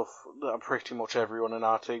all that stuff. Pretty much everyone in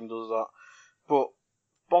our team does that. But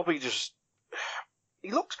Bobby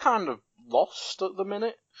he looks kind of lost at the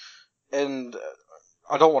minute. And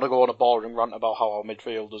I don't want to go on a boring rant about how our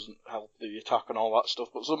midfield doesn't help the attack and all that stuff,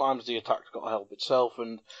 but sometimes the attack's got to help itself,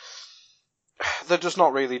 and they're just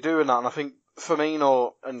not really doing that. And I think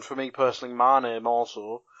Firmino, and for me personally, Mane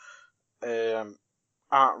also,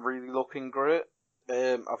 aren't really looking great.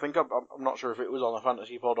 I think I'm not sure if it was on a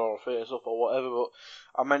fantasy pod or a face up or whatever,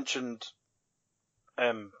 but I mentioned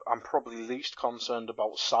I'm probably least concerned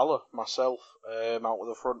about Salah myself, out of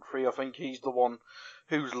the front 3. I think he's the one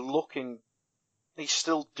who's he's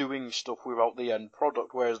still doing stuff without the end product,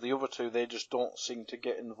 whereas the other 2, they just don't seem to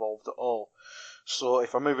get involved at all. So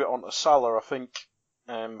if I move it on to Salah, I think,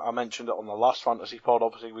 I mentioned it on the last fantasy pod,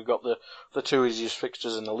 obviously we've got the 2 easiest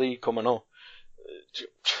fixtures in the league coming up.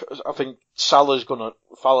 I think Salah's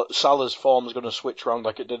form's gonna switch around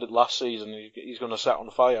like it did it last season. He's gonna set on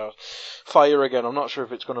fire again. I'm not sure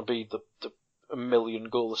if it's gonna be the 1 million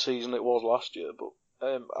goal a season it was last year, but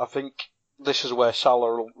I think this is where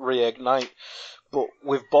Salah will reignite. But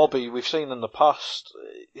with Bobby, we've seen in the past,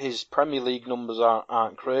 his Premier League numbers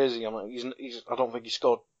aren't crazy. I mean, I don't think he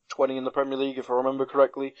scored 20 in the Premier League, if I remember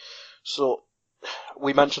correctly. So,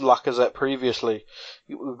 we mentioned Lacazette previously.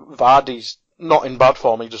 Vardy's not in bad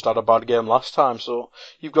form, he just had a bad game last time. So,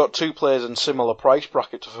 you've got 2 players in similar price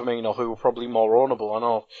bracket to Firmino who are probably more ownable. I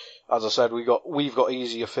know, as I said, we've got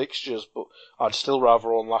easier fixtures, but I'd still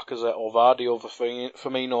rather own Lacazette or Vardy over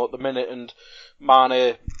Firmino at the minute. And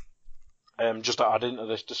Mane, just to add into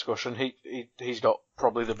this discussion, he's got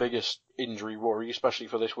probably the biggest injury worry, especially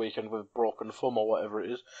for this weekend with broken thumb or whatever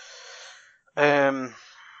it is.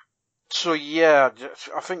 So yeah,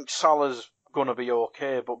 I think Salah's gonna be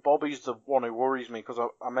okay, but Bobby's the one who worries me, because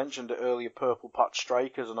I mentioned it earlier, purple patch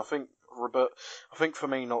strikers, and I think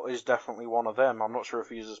Firmino is definitely one of them. I'm not sure if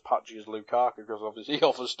he's as patchy as Lukaku, because obviously he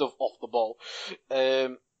offers stuff off the ball.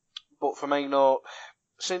 But Firmino,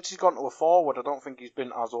 since he's gone to a forward, I don't think he's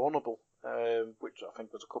been as ownable, which I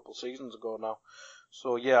think was a couple of seasons ago now.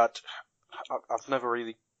 So yeah, I've never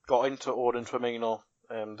really got into owning Firmino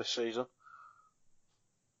this season.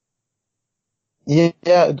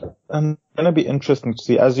 Yeah, and gonna be interesting to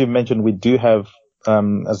see. As you mentioned, we do have,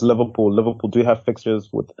 as Liverpool do have fixtures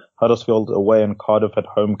with Huddersfield away and Cardiff at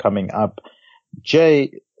home coming up.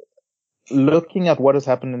 Jay, looking at what has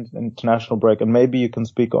happened in international break, and maybe you can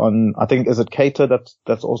speak on, I think, is it Keita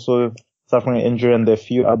that's also suffering an injury, and there are a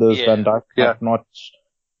few others. Yeah. Van Dijk might not,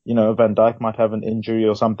 Van Dijk might have an injury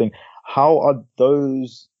or something. How are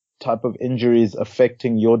those type of injuries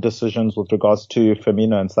affecting your decisions with regards to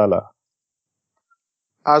Firmino and Salah?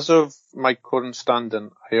 As of my current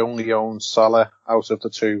standing, I only own Salah out of the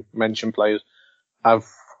 2 mentioned players. I've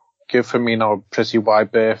given Firmino a pretty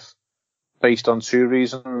wide berth based on 2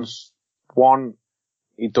 reasons. One,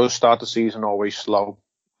 he does start the season always slow.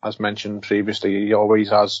 As mentioned previously, he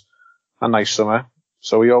always has a nice summer.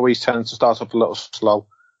 So he always tends to start off a little slow.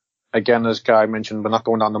 Again, as Guy mentioned, we're not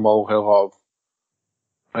going down the molehill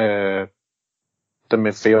of the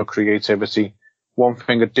midfield creativity. One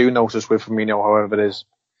thing I do notice with Firmino, however, is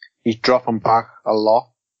he's dropping back a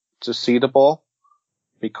lot to see the ball,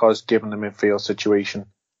 because given the midfield situation.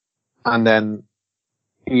 And then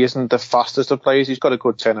he isn't the fastest of players. He's got a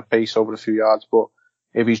good turn of pace over a few yards, but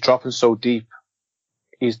if he's dropping so deep,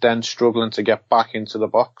 he's then struggling to get back into the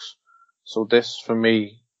box. So this, for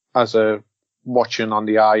me, as a watching on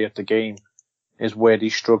the eye at the game, is where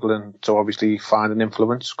he's struggling to obviously find an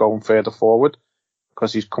influence going further forward,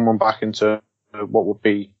 because he's coming back into what would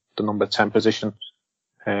be the number 10 position.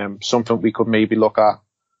 Something we could maybe look at,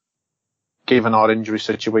 given our injury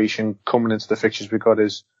situation coming into the fixtures we got,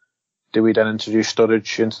 is do we then introduce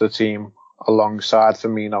Sturridge into the team alongside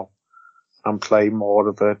Firmino and play more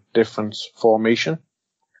of a different formation?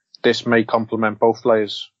 This may complement both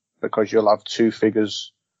players, because you'll have 2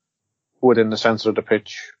 figures within the centre of the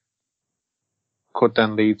pitch. Could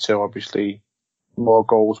then lead to obviously more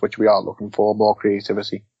goals, which we are looking for, more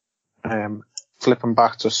creativity. Flipping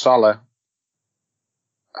back to Salah,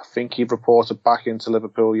 I think he reported back into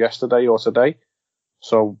Liverpool yesterday or today,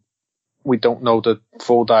 so we don't know the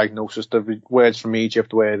full diagnosis. The words from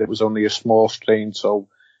Egypt were it was only a small strain, so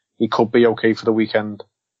he could be okay for the weekend.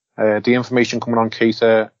 The information coming on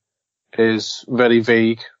Keita is very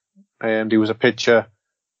vague. There was a picture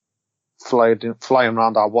flying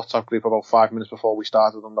around our WhatsApp group about 5 minutes before we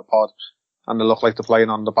started on the pod, and they looked like they're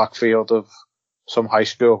playing on the backfield of some high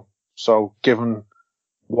school. So given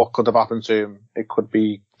what could have happened to him, it could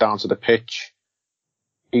be down to the pitch.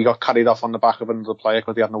 He got carried off on the back of another player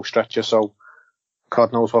because he had no stretcher, so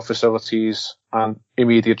God knows what facilities and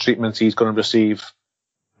immediate treatment he's going to receive.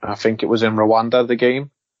 I think it was in Rwanda, the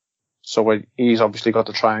game. So he's obviously got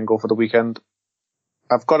to try and go for the weekend.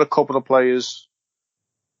 I've got a couple of players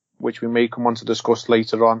which we may come on to discuss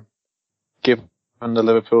later on, given the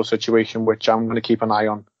Liverpool situation, which I'm going to keep an eye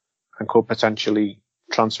on and could potentially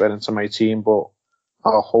transfer into my team, but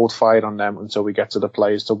I'll hold fire on them until we get to the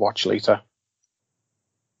players to watch later.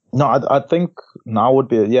 No, I think now would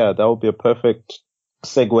be, that would be a perfect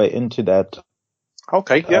segue into that.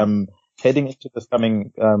 Okay, yeah. Heading into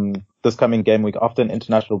this coming game week after an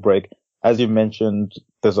international break, as you mentioned,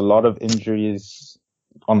 there's a lot of injuries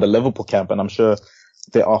on the Liverpool camp, and I'm sure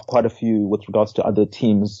there are quite a few with regards to other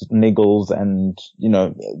teams, niggles, and,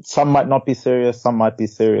 some might not be serious, some might be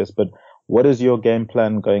serious, but what is your game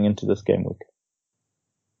plan going into this game week?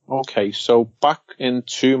 Okay, so back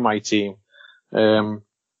into my team, I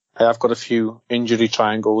have got a few injury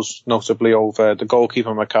triangles, notably over the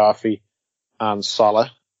goalkeeper McCarthy and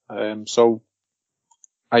Salah. So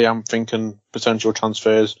I am thinking potential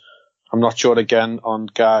transfers. I'm not sure again on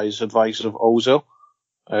Guy's advice of Ozil.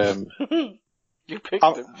 You picked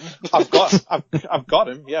him. I've got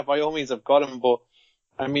him. Yeah, by all means I've got him. But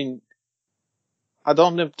I mean, I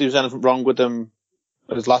don't know if there's anything wrong with him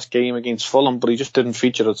at his last game against Fulham, but he just didn't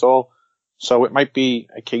feature at all. So it might be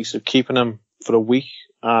a case of keeping him for a week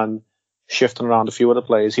and shifting around a few other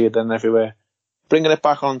players here, then everywhere. Bringing it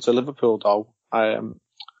back onto Liverpool though,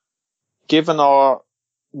 given our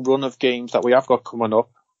run of games that we have got coming up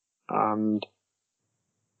and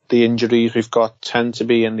the injuries we've got tend to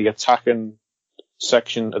be in the attacking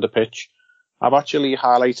section of the pitch, I've actually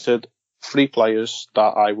highlighted 3 players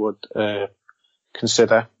that I would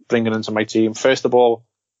consider bringing into my team. First of all,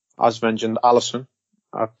 as mentioned, Alisson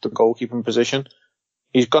at the goalkeeping position.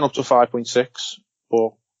 He's gone up to 5.6,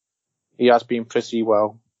 but he has been pretty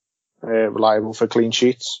well reliable for clean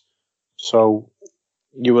sheets. So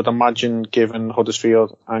you would imagine, given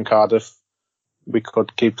Huddersfield and Cardiff, we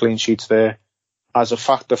could keep clean sheets there. As a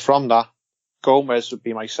factor from that, Gomez would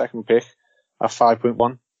be my second pick at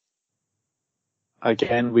 5.1.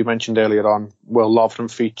 Again, we mentioned earlier on, will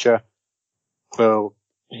Lovren feature? Will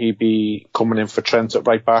he be coming in for Trent at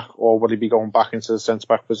right back, or will he be going back into the centre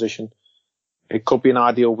back position? It could be an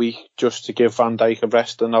ideal week just to give Van Dijk a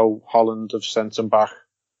rest. I know Holland have sent him back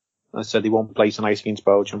and said he won't play tonight against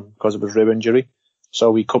Belgium because of his rib injury.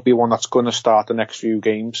 So he could be one that's going to start the next few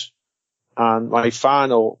games. And my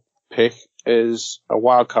final pick is a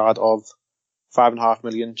wild card of 5.5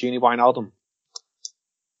 million, Gini Wijnaldum.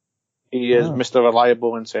 He is Mr.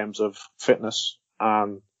 Reliable in terms of fitness,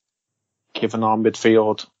 and given our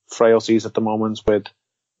midfield frailties at the moment with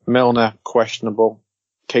Milner questionable,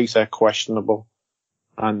 Keita questionable,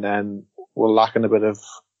 and then we're lacking a bit of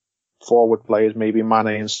forward players, maybe Mane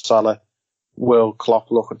and Salah. Will Klopp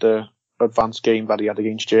look at the advanced game that he had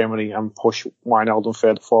against Germany and push Wijnaldum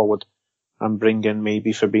further forward and bring in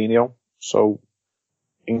maybe Fabinho, so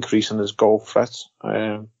increasing his goal threat.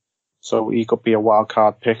 So he could be a wild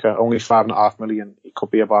card picker. Only 5.5 million. He could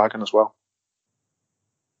be a bargain as well.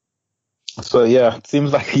 So yeah, it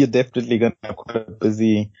seems like you're definitely going to have quite a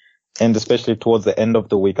busy end, especially towards the end of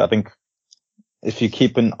the week. I think if you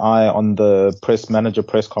keep an eye on the manager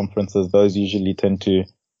press conferences, those usually tend to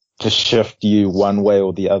shift you one way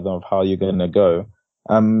or the other of how you're going to go.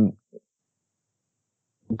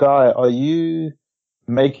 Guy, are you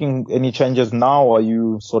making any changes now, or are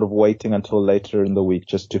you sort of waiting until later in the week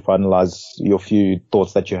just to finalize your few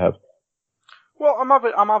thoughts that you have? Well,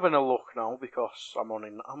 I'm having a look now because I'm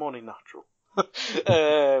only natural.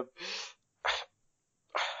 I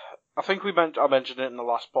think I mentioned it in the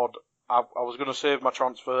last pod. I was going to save my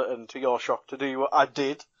transfer, and to your shock, to do what I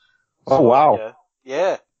did. Oh, so, wow.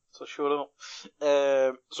 Yeah. So shut up.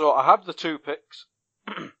 So I have the 2 picks.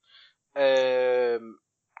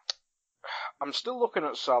 I'm still looking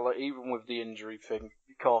at Salah, even with the injury thing,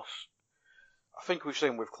 because I think we've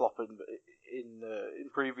seen with Klopp in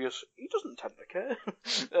previous, he doesn't tend to care.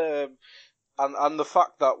 And the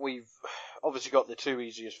fact that we've obviously got the 2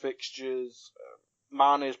 easiest fixtures.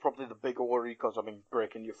 Mane is probably the bigger worry because,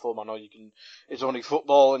 breaking your thumb, I know it's only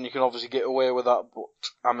football and you can obviously get away with that, but,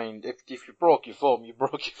 if you broke your thumb,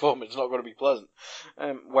 it's not going to be pleasant.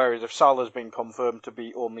 Whereas if Salah's been confirmed to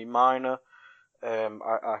be only minor,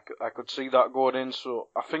 I could see that going in, so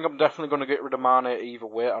I think I'm definitely going to get rid of Mane either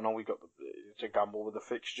way. I know we got to gamble with the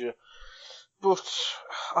fixture, but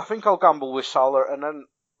I think I'll gamble with Salah, and then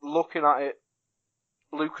looking at it,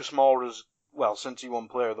 Lucas Moura's, well, since he won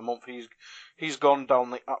Player of the Month, he's gone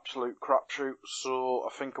down the absolute crapshoot, so I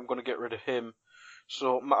think I'm going to get rid of him.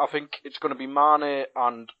 So I think it's going to be Mane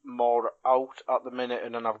and Moura out at the minute,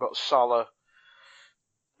 and then I've got Salah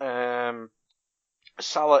in,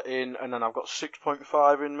 and then I've got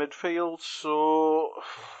 6.5 in midfield, so,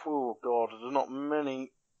 oh god, there's not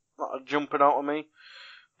many that are jumping out at me.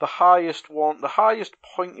 The highest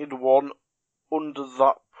pointed one under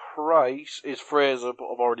that price is Fraser, but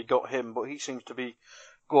I've already got him, but he seems to be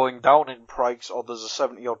going down in price, or there's a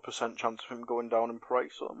 70-odd% chance of him going down in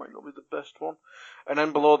price, so that might not be the best one. And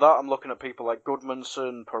then below that, I'm looking at people like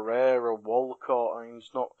Goodmanson, Pereira, Walcott, and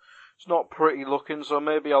it's not pretty looking, so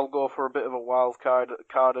maybe I'll go for a bit of a wild card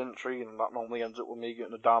entry, and that normally ends up with me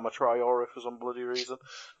getting a Dama Traore for some bloody reason.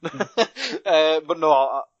 But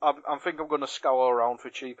no, I think I'm going to scour around for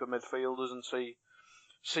cheaper midfielders and see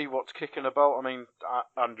what's kicking about. I mean,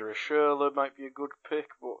 Andrea Schürrle might be a good pick,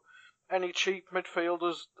 but any cheap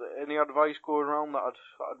midfielders, any advice going around,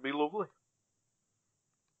 that'd be lovely.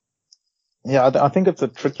 Yeah, I think it's a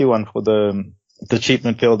tricky one for the cheap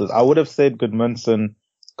midfielders. I would have said Goodmanson,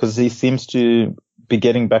 because he seems to be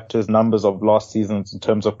getting back to his numbers of last season in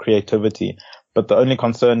terms of creativity. But the only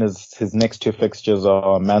concern is his next two fixtures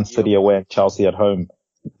are Man City away and Chelsea at home.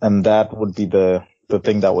 And that would be the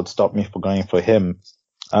thing that would stop me from going for him.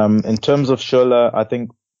 In terms of Schürrle, I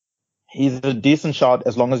think he's a decent shot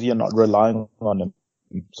as long as you're not relying on him.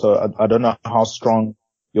 So I don't know how strong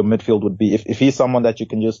your midfield would be. If he's someone that you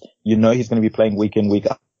can just, he's going to be playing week in, week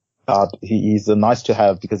out, he's a nice to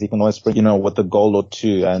have because he can always bring, with a goal or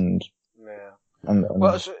two and.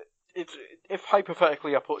 Well, if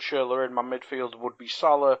hypothetically I put Schürrle in, my midfield would be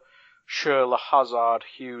Salah, Schürrle, Hazard,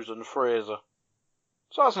 Hughes and Fraser.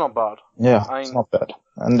 So that's not bad. Yeah, it's not bad.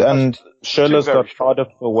 And Schürrle's got Cardiff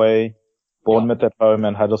away, Bournemouth at home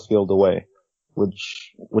and Huddersfield away,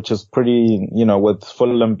 which is pretty, with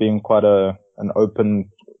Fulham being quite an open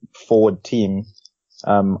forward team,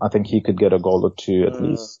 I think he could get a goal or two at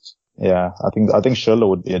least. Yeah, I think Schürrle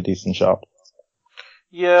would be a decent shot.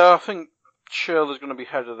 Yeah, I think Schürrle's going to be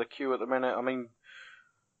head of the queue at the minute. I mean,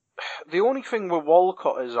 the only thing with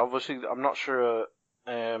Walcott is obviously I'm not sure.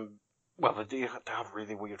 Well, they have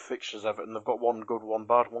really weird fixtures, Everton. They've got one good, one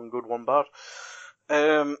bad, one good, one bad.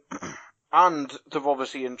 And they've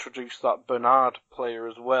obviously introduced that Bernard player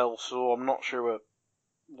as well, so I'm not sure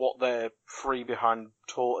what they're free behind.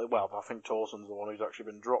 Well, I think Towson's the one who's actually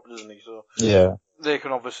been dropped, isn't he? So yeah, they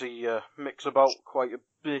can obviously mix about quite a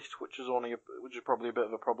bit, which is probably a bit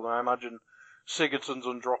of a problem. I imagine Sigurdsson's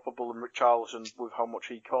undroppable, and Richarlison, with how much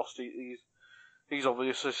he cost, he's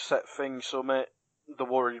obviously set things. So the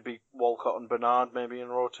worry would be Walcott and Bernard maybe in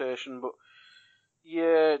rotation, but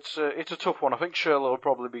yeah, it's a tough one. I think Schürrle will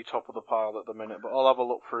probably be top of the pile at the minute, but I'll have a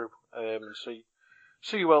look through and see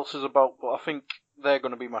who else is about. But I think they're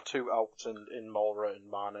going to be my two outs in Moura and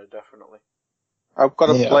Mane, definitely. I've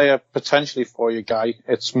got a player potentially for you, Guy.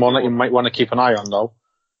 It's one that you might want to keep an eye on, though.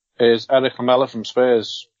 Is Eric Lamela from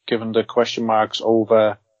Spurs, given the question marks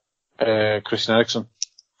over Christian Eriksen.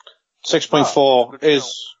 6.4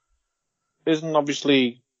 isn't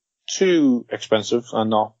obviously too expensive and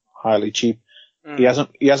not highly cheap. He hasn't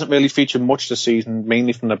really featured much this season,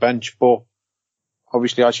 mainly from the bench, but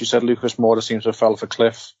obviously, as you said, Lucas Moura seems to have fell off a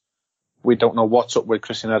cliff. We don't know what's up with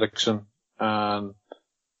Christian Eriksen and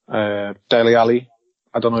Dele Alli.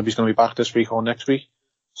 I don't know if he's going to be back this week or next week.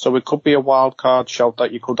 So it could be a wild card shout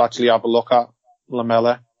that you could actually have a look at.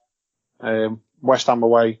 Lamela. West Ham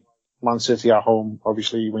away, Man City at home,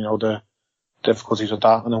 obviously we know the difficulties with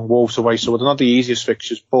that, and then Wolves away, so they're not the easiest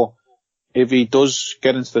fixtures, but if he does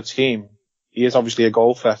get into the team, he is obviously a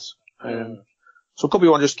goal threat. So it could be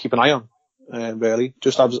one just to keep an eye on, really.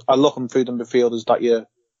 Just have a look through the midfielders that you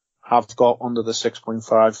have got under the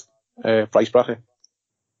 6.5 price bracket.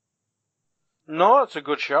 No, that's a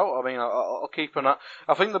good shout. I mean, I'll keep an eye.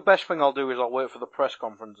 I think the best thing I'll do is I'll wait for the press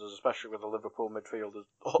conferences, especially with the Liverpool midfielders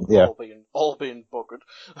all being buggered.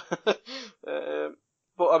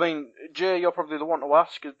 But I mean, Jay, you're probably the one to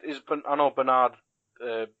ask. I know Bernard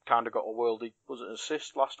kind of got a worldly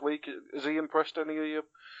assist last week. Has he impressed any of your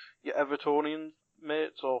Evertonian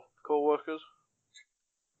mates or co-workers?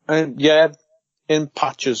 Yeah, in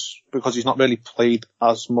patches, because he's not really played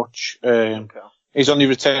as much. He's only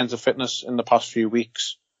returned to fitness in the past few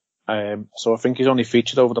weeks. So I think he's only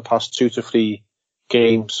featured over the past 2 to 3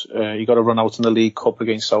 games. He got a run out in the League Cup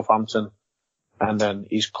against Southampton. and then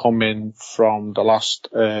he's come in from the last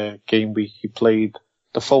game week. He played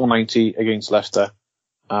the full 90 against Leicester,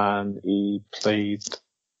 and he played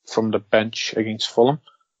from the bench against Fulham.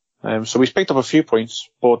 So he's picked up a few points,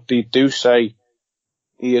 but they do say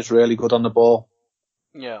he is really good on the ball.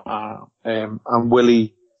 Yeah. And will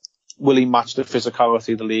he match the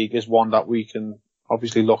physicality of the league is one that we can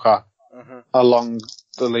obviously look at along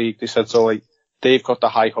the league. They said so. Like, they've got the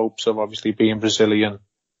high hopes of obviously being Brazilian.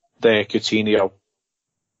 They're Coutinho.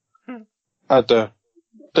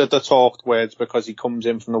 The talked words, because he comes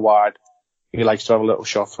in from the wide. He likes to have a little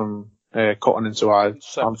shot from cutting into wide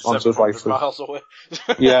onto his right foot. Miles away.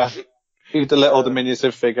 Yeah, he's the little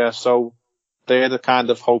diminutive figure. So they're the kind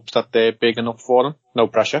of hopes that they're big enough for him. No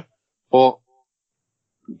pressure, but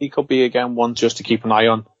he could be again one just to keep an eye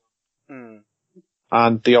on.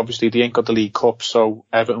 And they ain't got the League Cup, so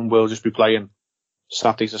Everton will just be playing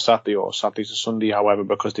Saturday to Saturday or Saturday to Sunday, however,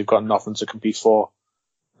 because they've got nothing to compete for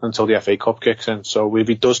until the FA Cup kicks in. So if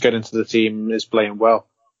he does get into the team and is playing well,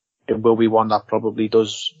 it will be one that probably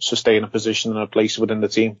does sustain a position and a place within the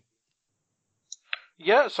team.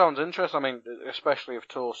 Yeah, it sounds interesting. I mean, especially if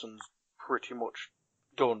Towson's pretty much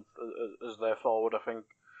done as their forward. I think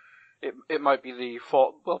it might be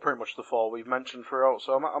pretty much the four we've mentioned throughout.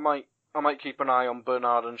 So I might keep an eye on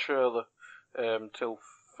Bernard and Schürrle till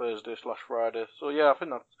Thursday/Friday. So yeah, I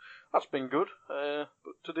think that's been good.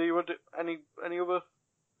 But today, any other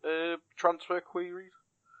transfer queries?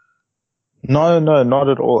 No, not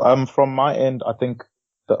at all. From my end, I think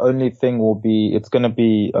the only thing will be, it's going to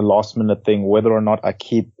be a last minute thing, whether or not I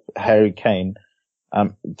keep Harry Kane.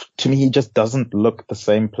 To me, he just doesn't look the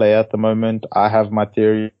same player at the moment. I have my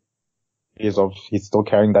theories of he's still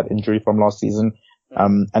carrying that injury from last season.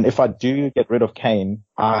 And if I do get rid of Kane,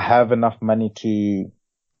 I have enough money to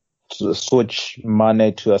switch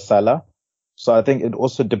Mane to a Salah. So I think it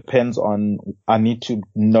also depends on, I need to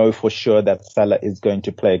know for sure that Salah is going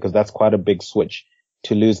to play, because that's quite a big switch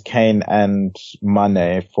to lose Kane and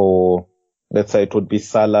Mane for, let's say it would be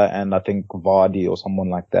Salah and I think Vardy or someone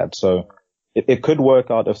like that. So it could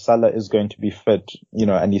work out if Salah is going to be fit,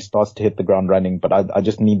 and he starts to hit the ground running, but I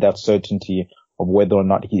just need that certainty of whether or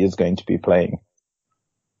not he is going to be playing.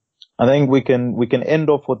 I think we can end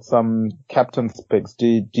off with some captain's picks.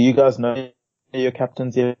 Do you guys know your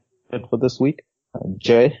captains yet for this week?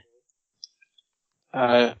 Jay?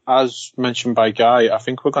 As mentioned by Guy, I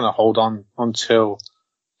think we're going to hold on until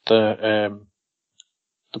the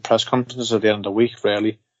press conferences at the end of the week,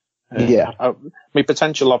 really. My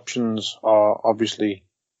potential options are obviously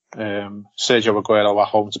Sergio Aguero at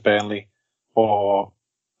home to Burnley, or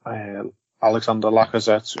Alexander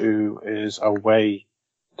Lacazette, who is away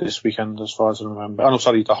this weekend, as far as I remember. Oh, no,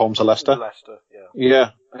 sorry, the home to Leicester. Leicester,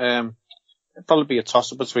 yeah. Yeah. It'd probably be a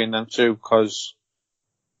toss-up between them two, because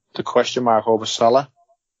the question mark over Salah,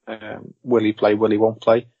 will he play, will he won't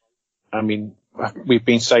play? I mean, we've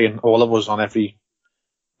been saying, all of us on every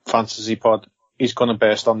fantasy pod, he's going to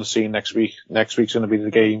burst on the scene next week. Next week's going to be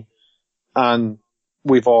the game. And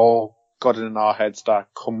we've all got it in our heads that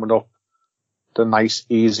coming up, the nice,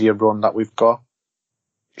 easier run that we've got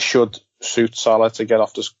should suit Salah to get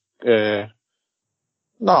off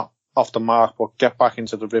not off the mark, but get back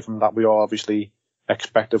into the rhythm that we all obviously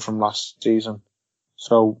expected from last season.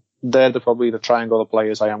 So they're probably the triangle of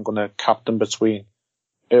players I am going to captain between.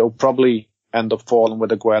 It'll probably end up falling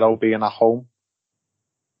with Aguero being at home,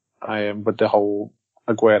 with the whole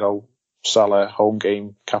Aguero Salah home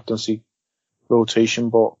game captaincy rotation,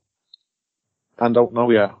 but I don't know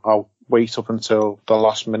yet. I'll wait up until the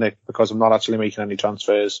last minute, because I'm not actually making any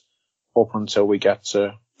transfers up until we get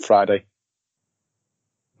to Friday.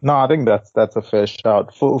 No, I think that's a fair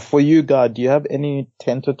shout. For you, Guy, do you have any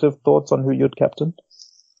tentative thoughts on who you'd captain?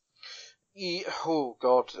 Oh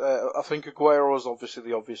God, I think Aguero is obviously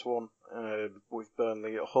the obvious one, with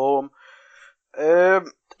Burnley at home.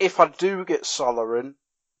 If I do get Salah in,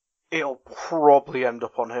 it'll probably end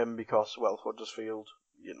up on him because, well, Huddersfield,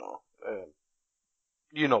 you know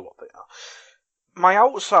what they are. My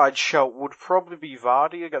outside shout would probably be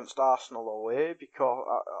Vardy against Arsenal away, because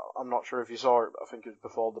I'm not sure if you saw it, but I think it was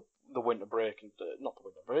before the winter break, not the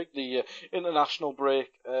winter break, the international break.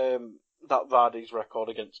 That Vardy's record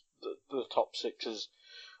against the top six is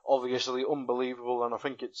obviously unbelievable, and I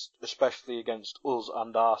think it's especially against us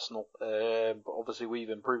and Arsenal. But obviously we've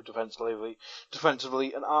improved defensively,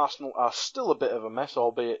 and Arsenal are still a bit of a mess,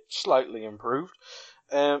 albeit slightly improved.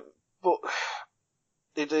 But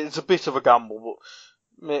it's a bit of a gamble,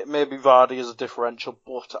 but maybe Vardy is a differential,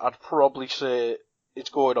 but I'd probably say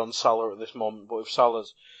it's going on Salah at this moment. But if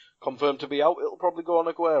Salah's confirmed to be out, it'll probably go on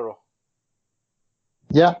Aguero.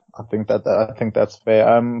 Yeah, I think that's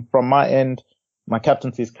fair. From my end, my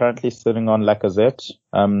captaincy is currently sitting on Lacazette.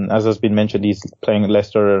 As has been mentioned, he's playing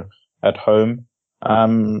Leicester at home.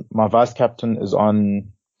 My vice captain is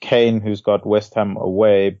on Kane, who's got West Ham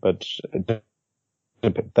away, but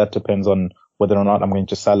that depends on whether or not I'm going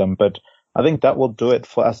to sell him. But I think that will do it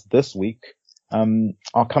for us this week.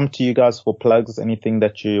 I'll come to you guys for plugs, anything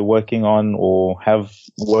that you're working on or have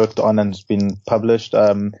worked on and has been published.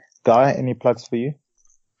 Guy, any plugs for you?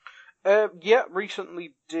 Yeah,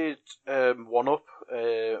 recently did One Up.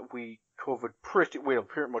 We covered pretty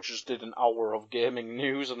much just did an hour of gaming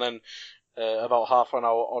news and then about half an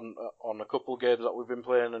hour on a couple of games that we've been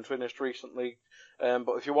playing and finished recently.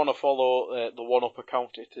 But if you want to follow the One Up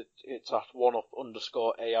account, it's at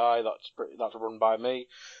OneUp_AI. That's run by me.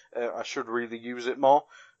 I should really use it more.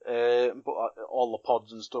 But all the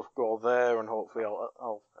pods and stuff go there, and hopefully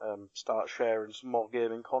I'll start sharing some more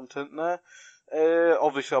gaming content there.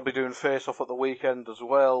 Obviously I'll be doing Face Off at the weekend as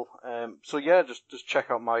well. So yeah, just check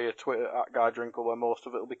out my Twitter at GuyDrinkle, where most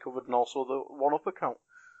of it will be covered, and also the One Up account.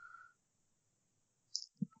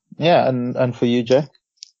 Yeah, and for you, Jay?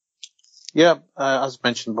 Yeah, as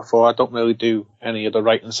mentioned before, I don't really do any of the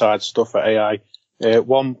right-hand side stuff at AI.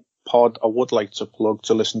 One pod I would like to plug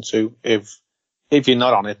to listen to, if you're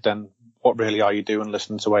not on it, then what really are you doing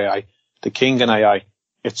listening to AI? The King and AI.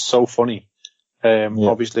 It's so funny.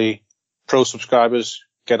 Obviously, pro subscribers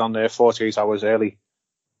get on there 48 hours early,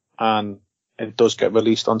 and it does get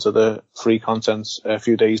released onto the free content a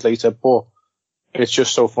few days later, but it's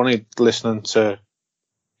just so funny listening to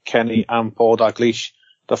Kenny and Paul Dalglish,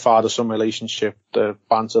 the father-son relationship, the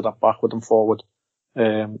banter that backward and forward.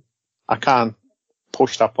 I can't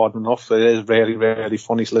push that pod enough. It is really, really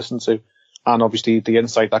funny to listen to. And obviously the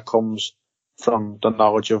insight that comes from the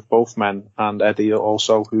knowledge of both men and Eddie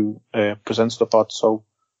also, who presents the pod. So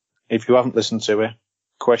if you haven't listened to it,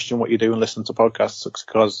 question what you do and listen to podcasts,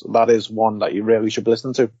 because that is one that you really should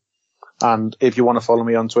listen to. And if you want to follow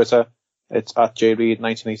me on Twitter, it's at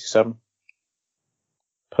jreed1987.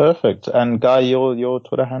 Perfect. And Guy, your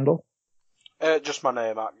Twitter handle? Just my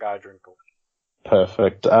name, at GuyDrinkle.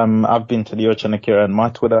 Perfect. I've been to Leo Chanakira, and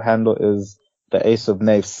my Twitter handle is the Ace of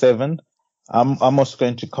Knave 7. I'm also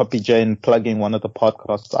going to copy Jane plugging one of the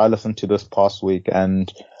podcasts I listened to this past week, and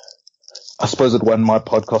I suppose it won my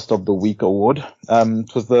podcast of the week award.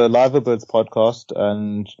 It was the Liverbirds podcast,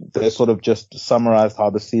 and they sort of just summarized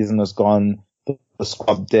how the season has gone, the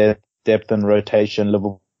squad depth and rotation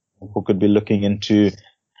Liverpool could be looking into.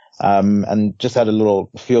 And just had a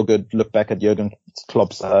little feel-good look back at Jurgen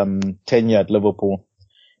Klopp's tenure at Liverpool.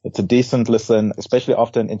 It's a decent listen, especially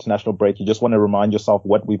after an international break. You just want to remind yourself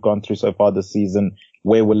what we've gone through so far this season,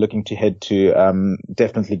 where we're looking to head to.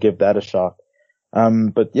 Definitely give that a shot.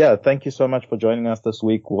 But yeah, thank you so much for joining us this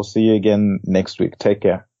week. We'll see you again next week. Take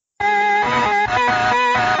care.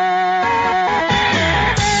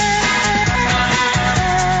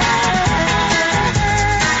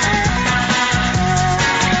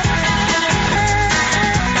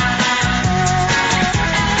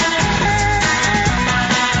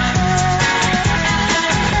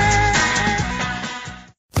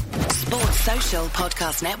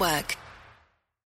 Podcast Network.